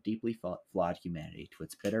take on deeply flawed humanity to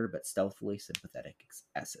its bitter but stealthily sympathetic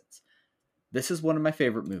essence. This is one of my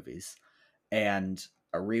favorite movies, and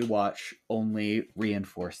a rewatch only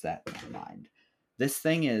reinforced that in my mind. This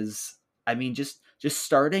thing is, I mean, just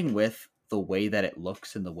starting with the way that it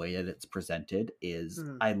looks and the way that it's presented is,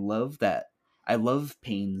 I love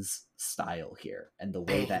Payne's style here and the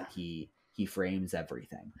way that he frames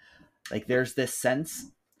everything. Like, there's this sense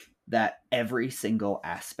that every single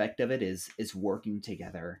aspect of it is working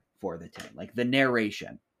together for the team. Like the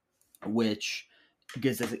narration, which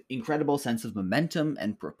gives this incredible sense of momentum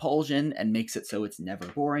and propulsion and makes it so it's never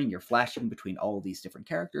boring. You're flashing between all these different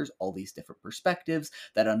characters, all these different perspectives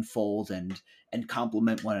that unfold and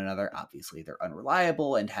complement one another. Obviously, they're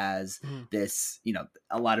unreliable and has this, you know,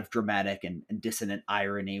 a lot of dramatic and dissonant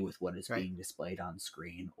irony with what is being displayed on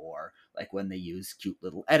screen, or like when they use cute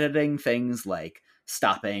little editing things like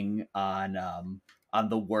stopping on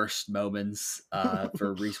the worst moments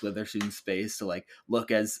for Reese Witherspoon's face to like look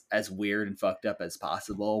as weird and fucked up as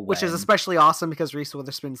possible. Which is especially awesome because Reese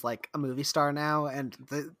Witherspoon's like a movie star now, and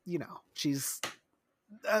she's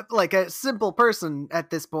like a simple person at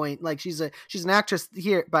this point. Like she's an actress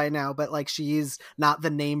here by now, but like she's not the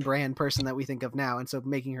name brand person that we think of now, and so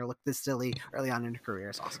making her look this silly early on in her career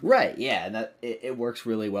is awesome. Right? Yeah, and that it works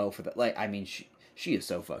really well for that. Like, I mean, she is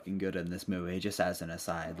so fucking good in this movie. Just as an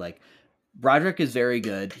aside, like, Broderick is very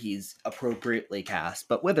good. He's appropriately cast,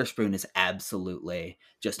 but Witherspoon is absolutely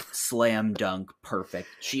just slam dunk perfect.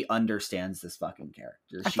 She understands this fucking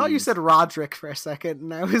character. I thought you said Roderick for a second,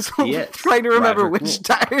 and I was Yes, trying to remember Roderick which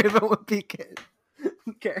Diary of a Wimpy Kid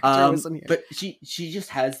character was in here. But she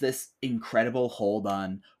just has this incredible hold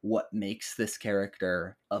on what makes this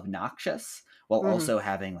character obnoxious, while also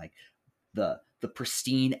having like the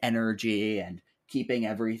pristine energy and keeping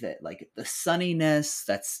everything, like the sunniness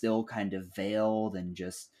that's still kind of veiled, and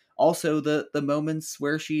just also the moments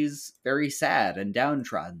where she's very sad and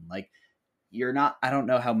downtrodden. Like, I don't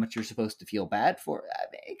know how much you're supposed to feel bad for. I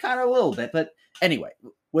mean, kind of a little bit, but anyway,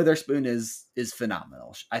 Witherspoon is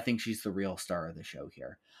phenomenal. I think she's the real star of the show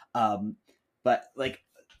here. But like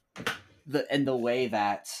the way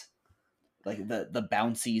that like the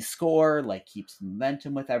bouncy score like keeps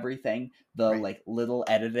momentum with everything, like little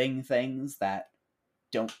editing things that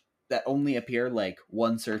only appear like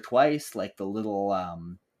once or twice, like the little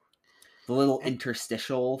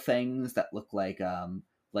interstitial things that look like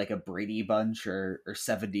a Brady Bunch or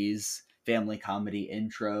 70s family comedy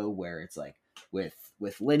intro, where it's like with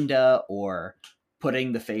Linda, or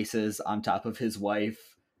putting the faces on top of his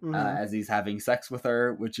wife as he's having sex with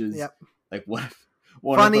her, which is like one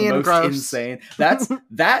funny of the and most gross. insane.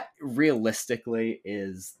 That realistically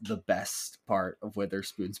is the best part of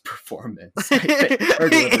Witherspoon's performance. I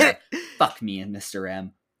think. Fuck me and Mr.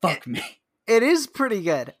 M. Fuck me. It is pretty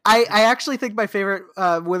good. I actually think my favorite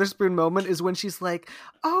Witherspoon moment is when she's like,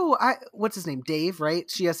 "Oh, what's his name? Dave, right?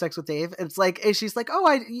 She has sex with Dave." And it's like, and she's like,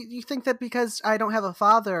 "Oh, you think that because I don't have a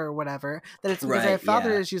father or whatever, that it's because I have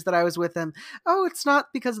father issues that I was with him? Oh, it's not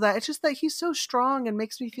because of that. It's just that he's so strong and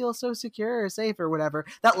makes me feel so secure or safe or whatever."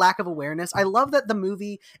 That lack of awareness. I love that the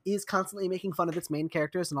movie is constantly making fun of its main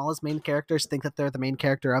characters, and all its main characters think that they're the main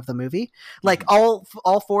character of the movie. Like all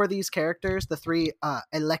four of these characters, the three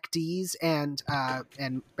electees and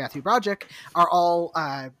Matthew Broderick are all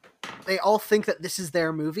they all think that this is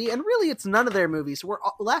their movie, and really it's none of their movies. We're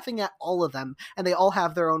laughing at all of them, and they all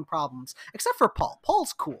have their own problems, except for Paul.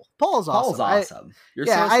 Paul's cool. Paul's awesome.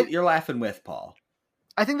 You're laughing with Paul.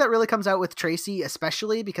 I think that really comes out with Tracy,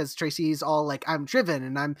 especially because Tracy's all like, I'm driven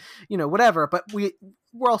and I'm, whatever, but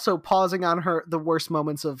we're also pausing on the worst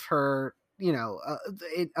moments of her,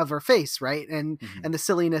 of her face, right? And the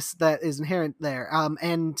silliness that is inherent there.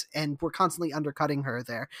 And we're constantly undercutting her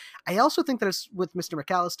there. I also think that it's with Mr.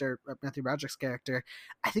 McAllister, Matthew Broderick's character.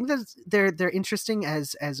 I think that they're interesting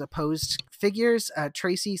as opposed figures.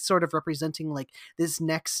 Tracy sort of representing like this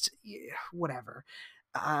next whatever.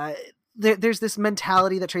 there's this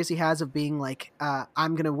mentality that Tracy has of being like,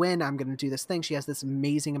 I'm going to win. I'm going to do this thing. She has this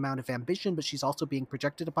amazing amount of ambition, but she's also being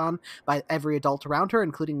projected upon by every adult around her,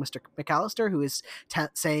 including Mr. McAllister, who is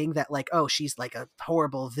saying that like, oh, she's like a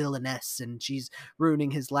horrible villainess and she's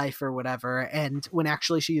ruining his life or whatever. And when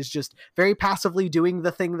actually she is just very passively doing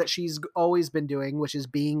the thing that she's always been doing, which is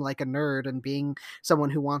being like a nerd and being someone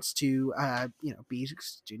who wants to, be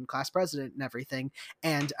student class president and everything.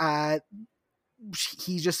 And,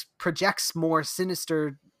 he just projects more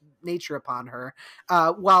sinister nature upon her,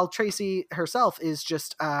 while Tracy herself is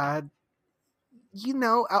just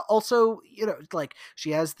also like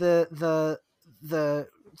she has the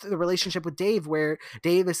relationship with Dave, where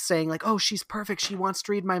Dave is saying like, oh, she's perfect, she wants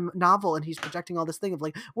to read my novel, and he's projecting all this thing of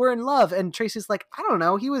like, we're in love, and Tracy's like, I don't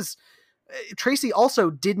know, Tracy also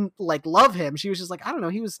didn't like love him. She was just like, I don't know,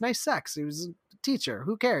 he was nice sex. He was a teacher.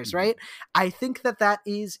 Who cares, right? I think that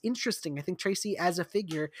is interesting. I think Tracy as a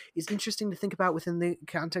figure is interesting to think about within the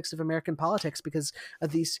context of American politics because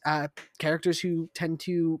of these characters who tend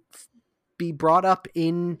to be brought up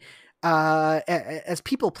in as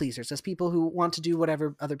people pleasers, as people who want to do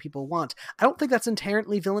whatever other people want. I don't think that's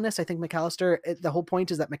inherently villainous. I think McAllister, the whole point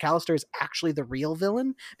is that McAllister is actually the real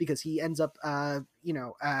villain because he ends up,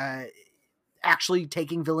 actually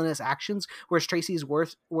taking villainous actions, whereas Tracy's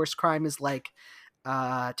worst crime is like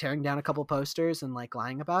tearing down a couple posters and like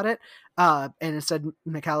lying about it, and instead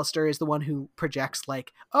McAllister is the one who projects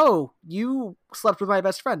like, oh, you slept with my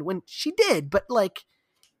best friend, when she did, but like,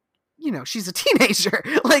 she's a teenager.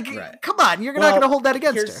 Like, right. Come on, you're not going to hold that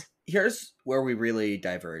against her. Here's where we really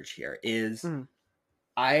diverge here is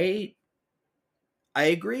I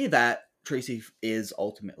agree that Tracy is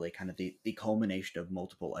ultimately kind of the culmination of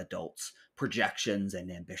multiple adults' projections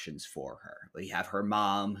and ambitions for her. We have her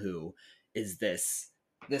mom, who is this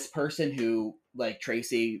person who like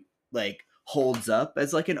Tracy like holds up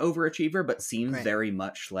as like an overachiever, but seems very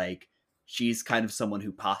much like she's kind of someone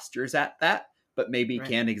who postures at that, but maybe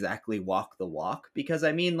can't exactly walk the walk. Because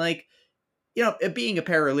I mean, like, it being a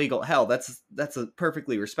paralegal, hell, that's a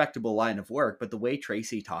perfectly respectable line of work. But the way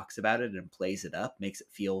Tracy talks about it and plays it up makes it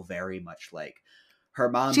feel very much like her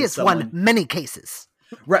mom. She has won many cases.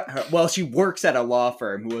 Right. Well, she works at a law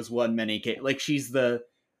firm who has won many cases. Like, she's the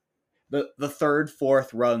third,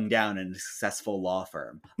 fourth rung down in a successful law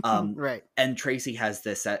firm. Right. And Tracy has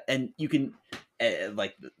this, and you can,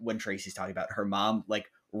 like, when Tracy's talking about her mom,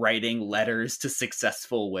 like, writing letters to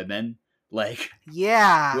successful women. Like,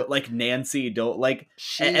 yeah, like Nancy, don't like,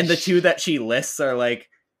 and the two that she lists are like,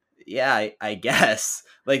 yeah, I guess,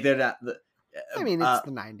 like, they're not. I mean, it's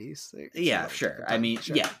the 90s. Yeah, sure. I mean,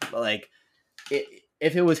 sure. Yeah, like,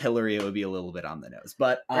 if it was Hillary, it would be a little bit on the nose,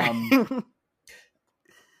 but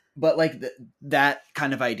but like that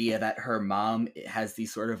kind of idea that her mom has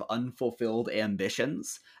these sort of unfulfilled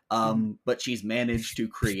ambitions, but she's managed to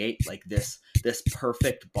create like this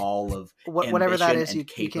perfect ball of whatever that is. You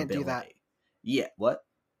can't do that. Yeah, what?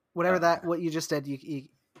 Whatever what you just said, you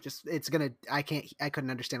just, it's gonna. I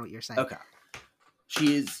couldn't understand what you're saying. Okay,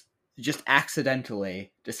 she is just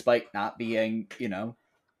accidentally, despite not being,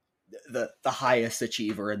 the highest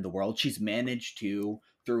achiever in the world, she's managed to,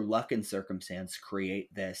 through luck and circumstance,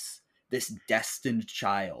 create this destined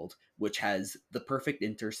child, which has the perfect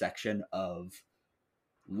intersection of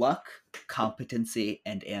luck, competency,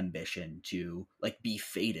 and ambition to like be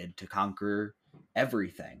fated to conquer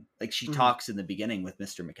everything. Like, she talks in the beginning with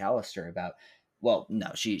Mr. McAllister about, well,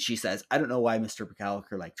 no, she says, I don't know why Mr.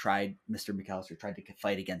 McAllister tried to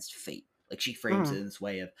fight against fate. Like, she frames it in this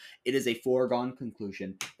way of, it is a foregone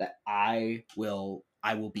conclusion that I will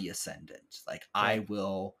be ascendant. Like, I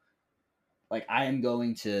am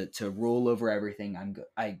going to rule over everything.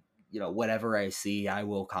 Whatever I see, I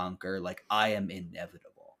will conquer. Like, I am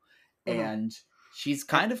inevitable. And she's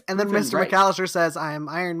kind of, and then Mr. McAllister says, I am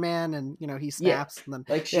Iron Man, and he snaps, and then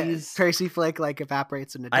like Tracy Flick like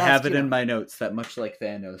evaporates into dust. I have it in my notes that much like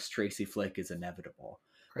Thanos, Tracy Flick is inevitable.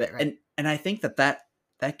 Right. And I think that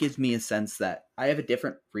gives me a sense that I have a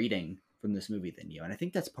different reading from this movie than you, and I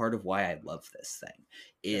think that's part of why I love this thing.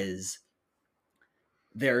 Is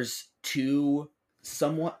there's two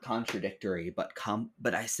somewhat contradictory but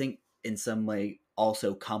I think in some way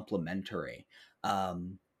also complementary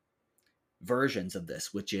versions of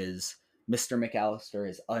this, which is Mr. McAllister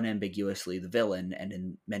is unambiguously the villain, and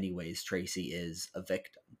in many ways Tracy is a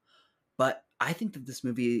victim. But I think that this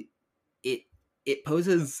movie, it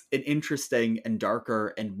poses an interesting and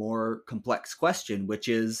darker and more complex question, which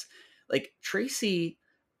is like, Tracy,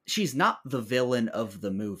 she's not the villain of the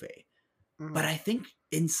movie. but I think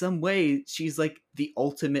in some way she's like the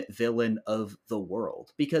ultimate villain of the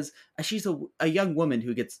world, because she's a young woman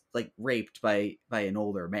who gets like raped by an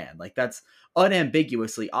older man. Like that's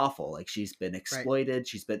unambiguously awful. Like she's been exploited.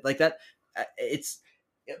 She's been like that. It's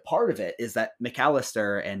part of it is that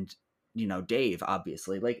McAllister and Dave,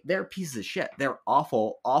 obviously, like they're pieces of shit. They're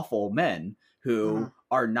awful men who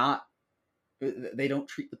are not. They don't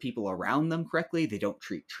treat the people around them correctly. They don't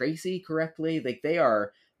treat Tracy correctly. Like they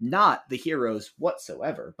are not the heroes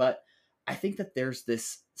whatsoever. But I think that there's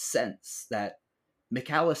this sense that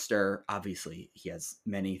McAllister, obviously, he has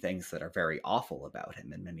many things that are very awful about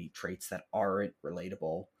him and many traits that aren't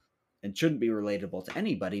relatable and shouldn't be relatable to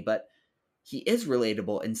anybody. But he is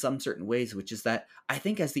relatable in some certain ways, which is that I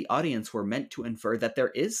think as the audience we're meant to infer that there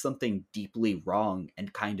is something deeply wrong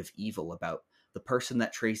and kind of evil about the person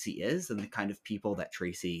that Tracy is and the kind of people that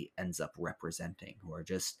Tracy ends up representing, who are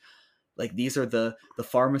just like, these are the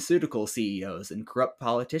pharmaceutical CEOs and corrupt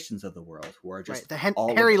politicians of the world who are just the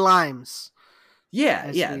Harry Limes.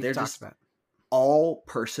 Yeah, they're just all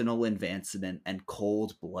personal advancement and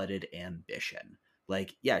cold-blooded ambition.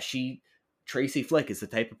 Like, yeah, Tracy Flick is the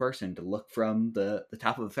type of person to look from the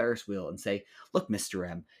top of a Ferris wheel and say, look, Mr.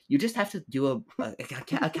 M, you just have to do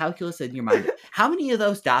a calculus in your mind. How many of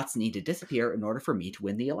those dots need to disappear in order for me to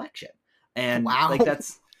win the election? And like that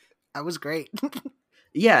was great.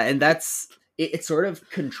 Yeah, and that's it's sort of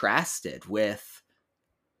contrasted with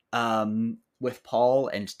Paul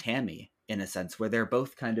and Tammy in a sense, where they're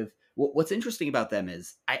both kind of, what's interesting about them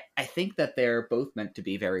is I think that they're both meant to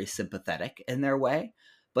be very sympathetic in their way,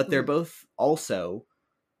 but they're both also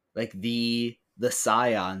like the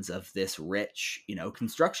scions of this rich,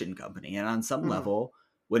 construction company. And on some level,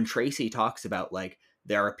 when Tracy talks about like,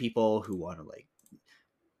 there are people who want to like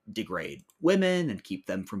degrade women and keep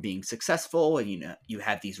them from being successful, and you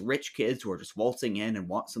have these rich kids who are just waltzing in and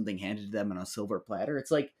want something handed to them on a silver platter,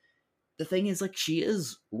 it's like, the thing is, like, she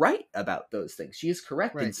is right about those things. She is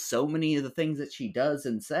correct in so many of the things that she does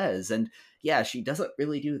and says. And yeah, she doesn't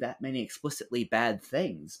really do that many explicitly bad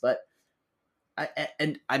things, but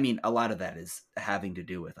I mean, a lot of that is having to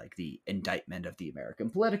do with like the indictment of the American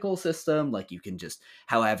political system. Like, you can just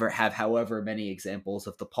however many examples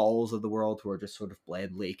of the Pauls of the world who are just sort of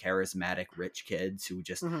blandly charismatic rich kids who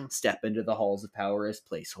just step into the halls of power as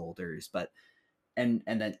placeholders. But and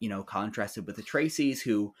then contrasted with the Tracys,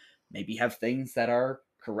 who maybe have things that are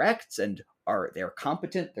correct and they're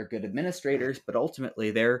competent, they're good administrators, but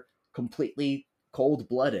ultimately they're completely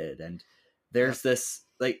cold-blooded. And there's this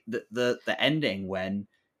like the ending when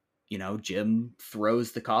Jim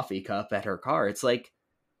throws the coffee cup at her car. It's like,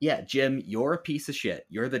 yeah, Jim, you're a piece of shit.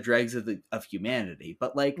 You're the dregs of humanity,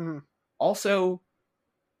 but like also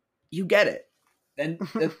you get it. And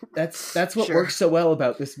that's what works so well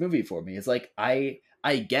about this movie for me. Is like I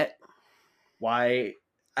get why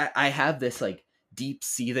I have this like deep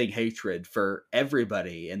seething hatred for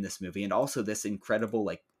everybody in this movie, and also this incredible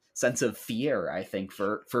like sense of fear, I think,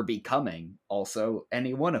 for becoming also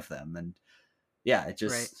any one of them. And yeah, it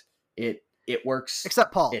just it works.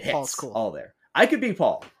 Except Paul. It hits Paul's cool. all there. I could be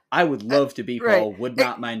Paul. I would love to be Paul. Would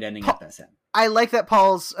not mind ending up as him. I like that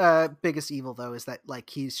Paul's biggest evil, though, is that like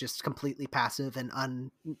he's just completely passive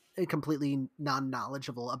and completely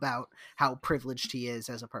non-knowledgeable about how privileged he is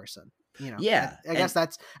as a person. Yeah, I guess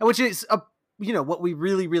that's, which is what we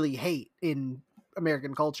really, really hate in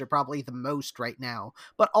American culture, probably the most right now.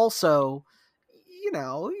 But also,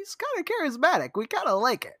 he's kind of charismatic. We kind of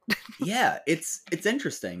like it. Yeah, it's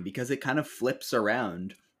interesting because it kind of flips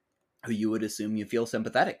around who you would assume you feel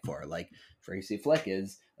sympathetic for. Like, Tracy Flick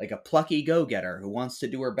is like a plucky go-getter who wants to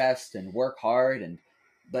do her best and work hard,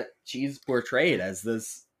 but she's portrayed as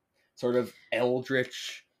this sort of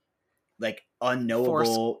eldritch, like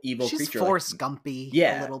unknowable evil creature. She's Forrest Gumpy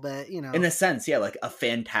a little bit, in a sense, yeah, like a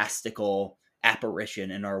fantastical apparition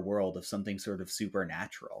in our world of something sort of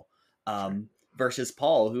supernatural. Versus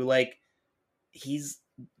Paul, who like he's,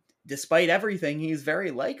 despite everything, he's very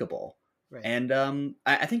likable. Right. And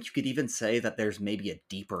I think you could even say that there's maybe a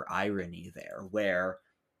deeper irony there, where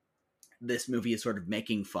this movie is sort of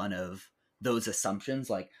making fun of those assumptions.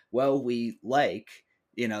 Like, well, we like,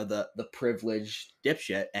 the privileged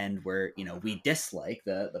dipshit, and we dislike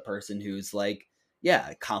the person who's like,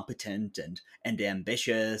 yeah, competent and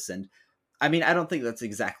ambitious. And I mean, I don't think that's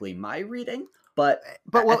exactly my reading, but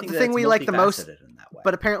the thing we like the most,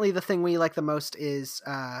 but apparently the thing we like the most is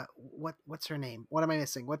what's her name? What am I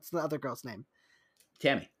missing? What's the other girl's name?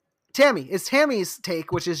 Tammy. Tammy. It's Tammy's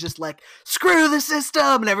take, which is just like, screw the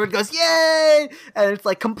system, and everyone goes, yay! And it's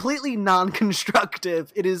like completely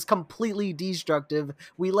non-constructive. It is completely destructive.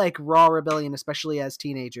 We like raw rebellion, especially as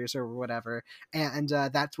teenagers or whatever, and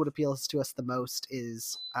that's what appeals to us the most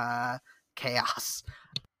is chaos.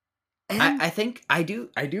 And I think I do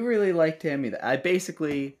really like Tammy.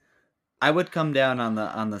 I would come down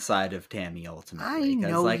on the side of Tammy ultimately,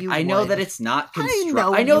 because like I know that it's not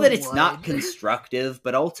I know that it's not constructive,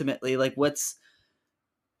 but ultimately, like, what's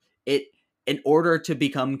it? In order to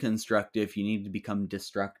become constructive, you need to become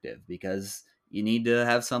destructive, because you need to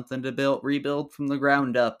have something to rebuild from the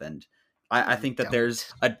ground up. And I think that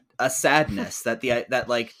there's a sadness that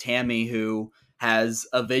like Tammy, who has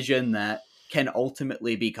a vision that can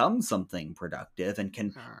ultimately become something productive and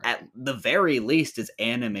can at the very least is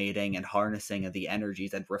animating and harnessing of the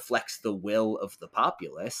energies and reflects the will of the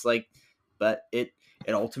populace, like, but it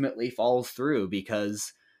ultimately falls through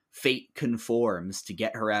because fate conforms to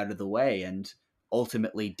get her out of the way, and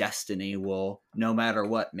ultimately destiny will, no matter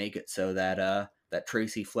what, make it so that that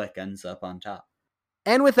Tracy Flick ends up on top.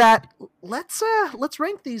 And with that, let's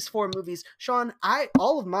rank these 4 movies. Sean,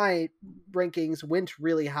 all of my rankings went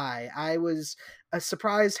really high. I was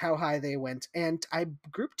surprised how high they went, and I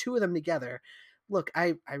grouped 2 of them together. Look,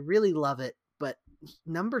 I really love it, but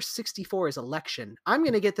number 64 is Election. I'm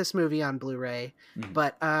going to get this movie on Blu-ray,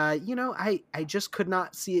 but I just could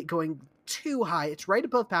not see it going too high. It's right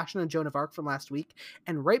above Passion and Joan of Arc from last week,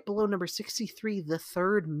 and right below number 63, The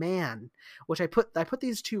Third Man, which I put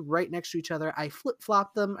these 2 right next to each other. I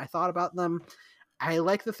flip-flopped them. I thought about them. I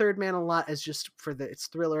like The Third Man a lot as just for its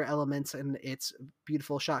thriller elements and its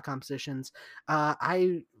beautiful shot compositions.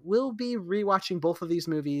 I will be rewatching both of these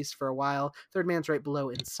movies for a while. Third Man's right below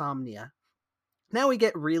Insomnia. Now we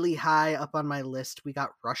get really high up on my list. We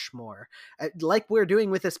got Rushmore. Like we're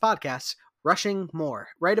doing with this podcast, rushing more.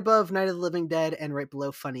 Right above Night of the Living Dead and right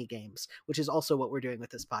below Funny Games, which is also what we're doing with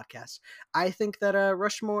this podcast. I think that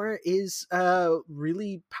Rushmore is a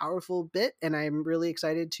really powerful bit, and I'm really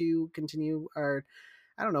excited to continue our...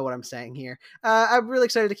 I don't know what I'm saying here. I'm really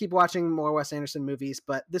excited to keep watching more Wes Anderson movies,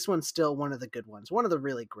 but this one's still one of the good ones. One of the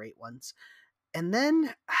really great ones. And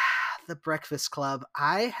then The Breakfast Club,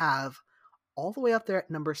 I have all the way up there at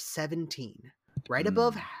number 17, right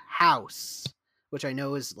above House, which I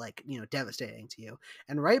know is like, devastating to you,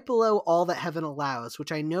 and right below All That Heaven Allows,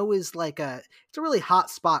 which I know is like it's a really hot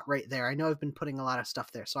spot right there. I know I've been putting a lot of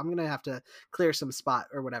stuff there, so I'm gonna have to clear some spot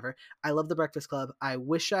or whatever. I love The Breakfast Club. I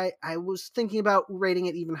wish I was thinking about rating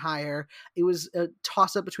it even higher. It was a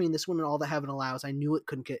toss up between this one and All That Heaven Allows. I knew it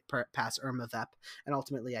couldn't get past Irma Vep, and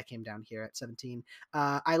ultimately I came down here at 17.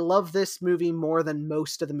 I love this movie more than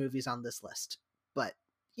most of the movies on this list, but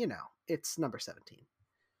it's number 17.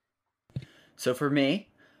 So for me,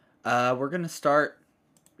 we're going to start,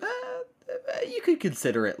 you could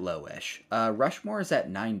consider it lowish. Rushmore is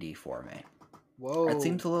at 90 for me. Whoa. It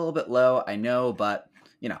seems a little bit low, I know, but,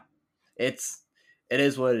 it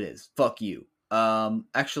is what it is. Fuck you.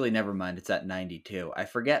 Actually, never mind, it's at 92. I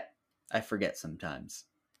forget sometimes.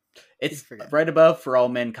 It's right above For All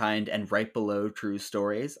Mankind and right below True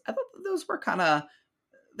Stories. I thought those were kind of,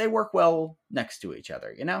 they work well next to each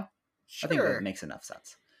other, Sure. I think that makes enough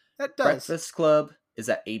sense. That does. Breakfast Club is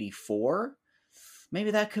at 84.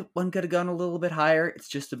 Maybe one could have gone a little bit higher. It's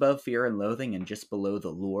just above Fear and Loathing and just below The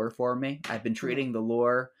Lure for me. I've been treating The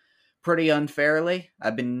Lure pretty unfairly.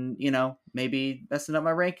 I've been, maybe messing up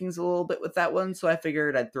my rankings a little bit with that one, so I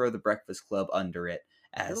figured I'd throw The Breakfast Club under it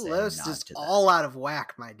as your a list nod is to that. all out of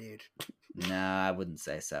whack, my dude. Nah, I wouldn't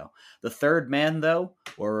say so. The Third Man, though,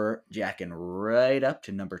 we're jacking right up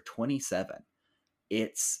to number 27.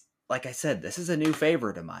 It's, like I said, this is a new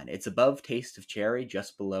favorite of mine. It's above Taste of Cherry,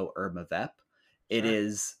 just below Irma Vep. It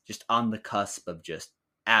is just on the cusp of just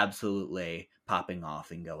absolutely popping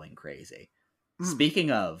off and going crazy.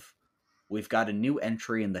 Speaking of, we've got a new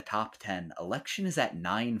entry in the top 10. Election is at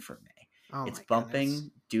 9 for me. It's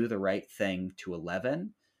bumping Do the Right Thing to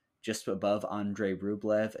 11, just above Andrei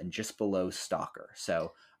Rublev and just below Stalker.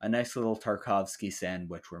 So a nice little Tarkovsky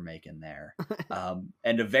sandwich we're making there.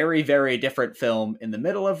 And a very, very different film in the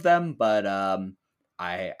middle of them, but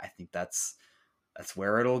I think that's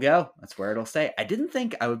where it'll go. That's where it'll stay. I didn't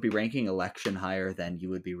think I would be ranking Election higher than you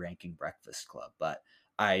would be ranking Breakfast Club, but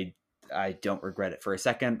I don't regret it for a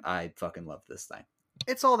second. I fucking love this thing.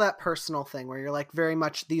 It's all that personal thing where you're like, very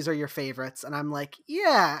much, these are your favorites. And I'm like,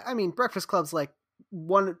 yeah, I mean, Breakfast Club's like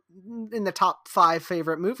one in the top 5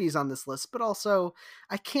 favorite movies on this list, but also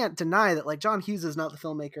I can't deny that like John Hughes is not the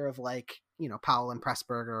filmmaker of like, Powell and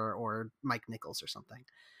Pressburger or Mike Nichols or something.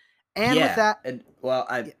 And with that, and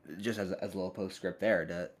just as a little postscript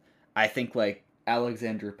there, I think like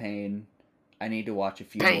Alexander Payne. I need to watch a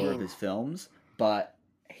few more of his films, but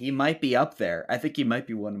he might be up there. I think he might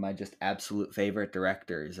be one of my just absolute favorite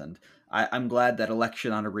directors, and I'm glad that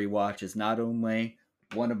Election on a Rewatch is not only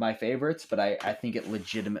one of my favorites, but I think it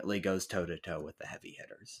legitimately goes toe-to-toe with the heavy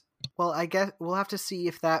hitters. Well, I guess we'll have to see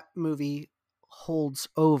if that movie holds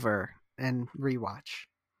over and rewatch.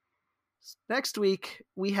 Next week,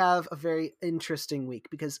 we have a very interesting week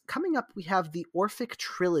because coming up, we have the Orphic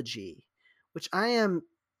Trilogy, which I am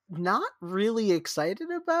not really excited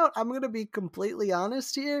about. I'm going to be completely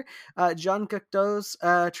honest here. Jean Cocteau's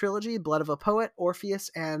trilogy, Blood of a Poet,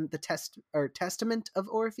 Orpheus, and the Testament of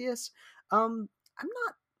Orpheus. I'm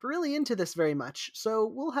not really into this very much, so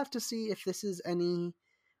we'll have to see if this is any.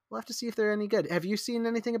 We'll have to see if they're any good. Have you seen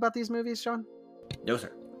anything about these movies, Sean? No,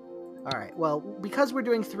 sir. All right. Well, because we're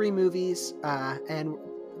doing 3 movies, and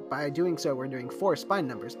by doing so, we're doing 4 spine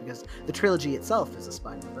numbers because the trilogy itself is a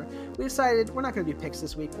spine number, we decided we're not going to do picks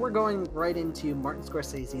this week. We're going right into Martin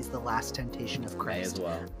Scorsese's The Last Temptation of Christ. May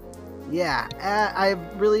as well. Yeah,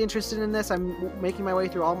 I'm really interested in this. I'm making my way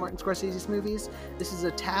through all Martin Scorsese's movies. This is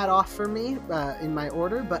a tad off for me in my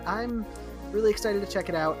order, but I'm really excited to check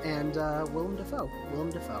it out. And Willem Dafoe.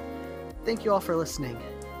 Thank you all for listening.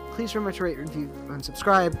 Please remember to rate, review, and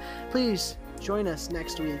subscribe. Please join us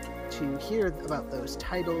next week to hear about those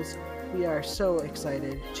titles. We are so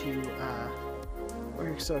excited to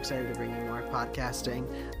bring you more podcasting.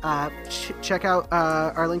 Check out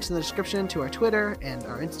our links in the description to our Twitter and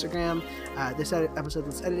our Instagram. This episode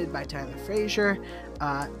was edited by Tyler Frazier.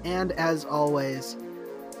 And as always,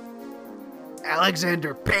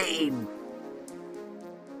 Alexander Payne!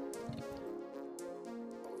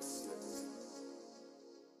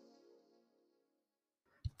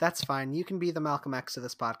 That's fine. You can be the Malcolm X of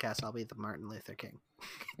this podcast. I'll be the Martin Luther King.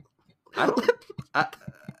 I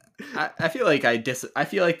feel like I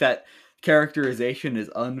feel like that characterization is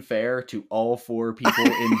unfair to all 4 people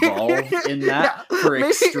involved in that for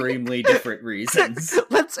extremely different reasons.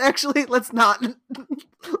 Let's cut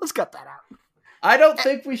that out. I don't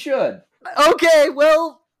think we should. Okay,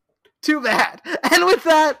 well, too bad. And with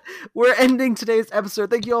that, we're ending today's episode.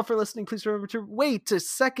 Thank you all for listening. Please remember to wait a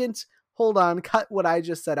second. Hold on, cut what I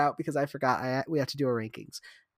just said out because I forgot we have to do our rankings.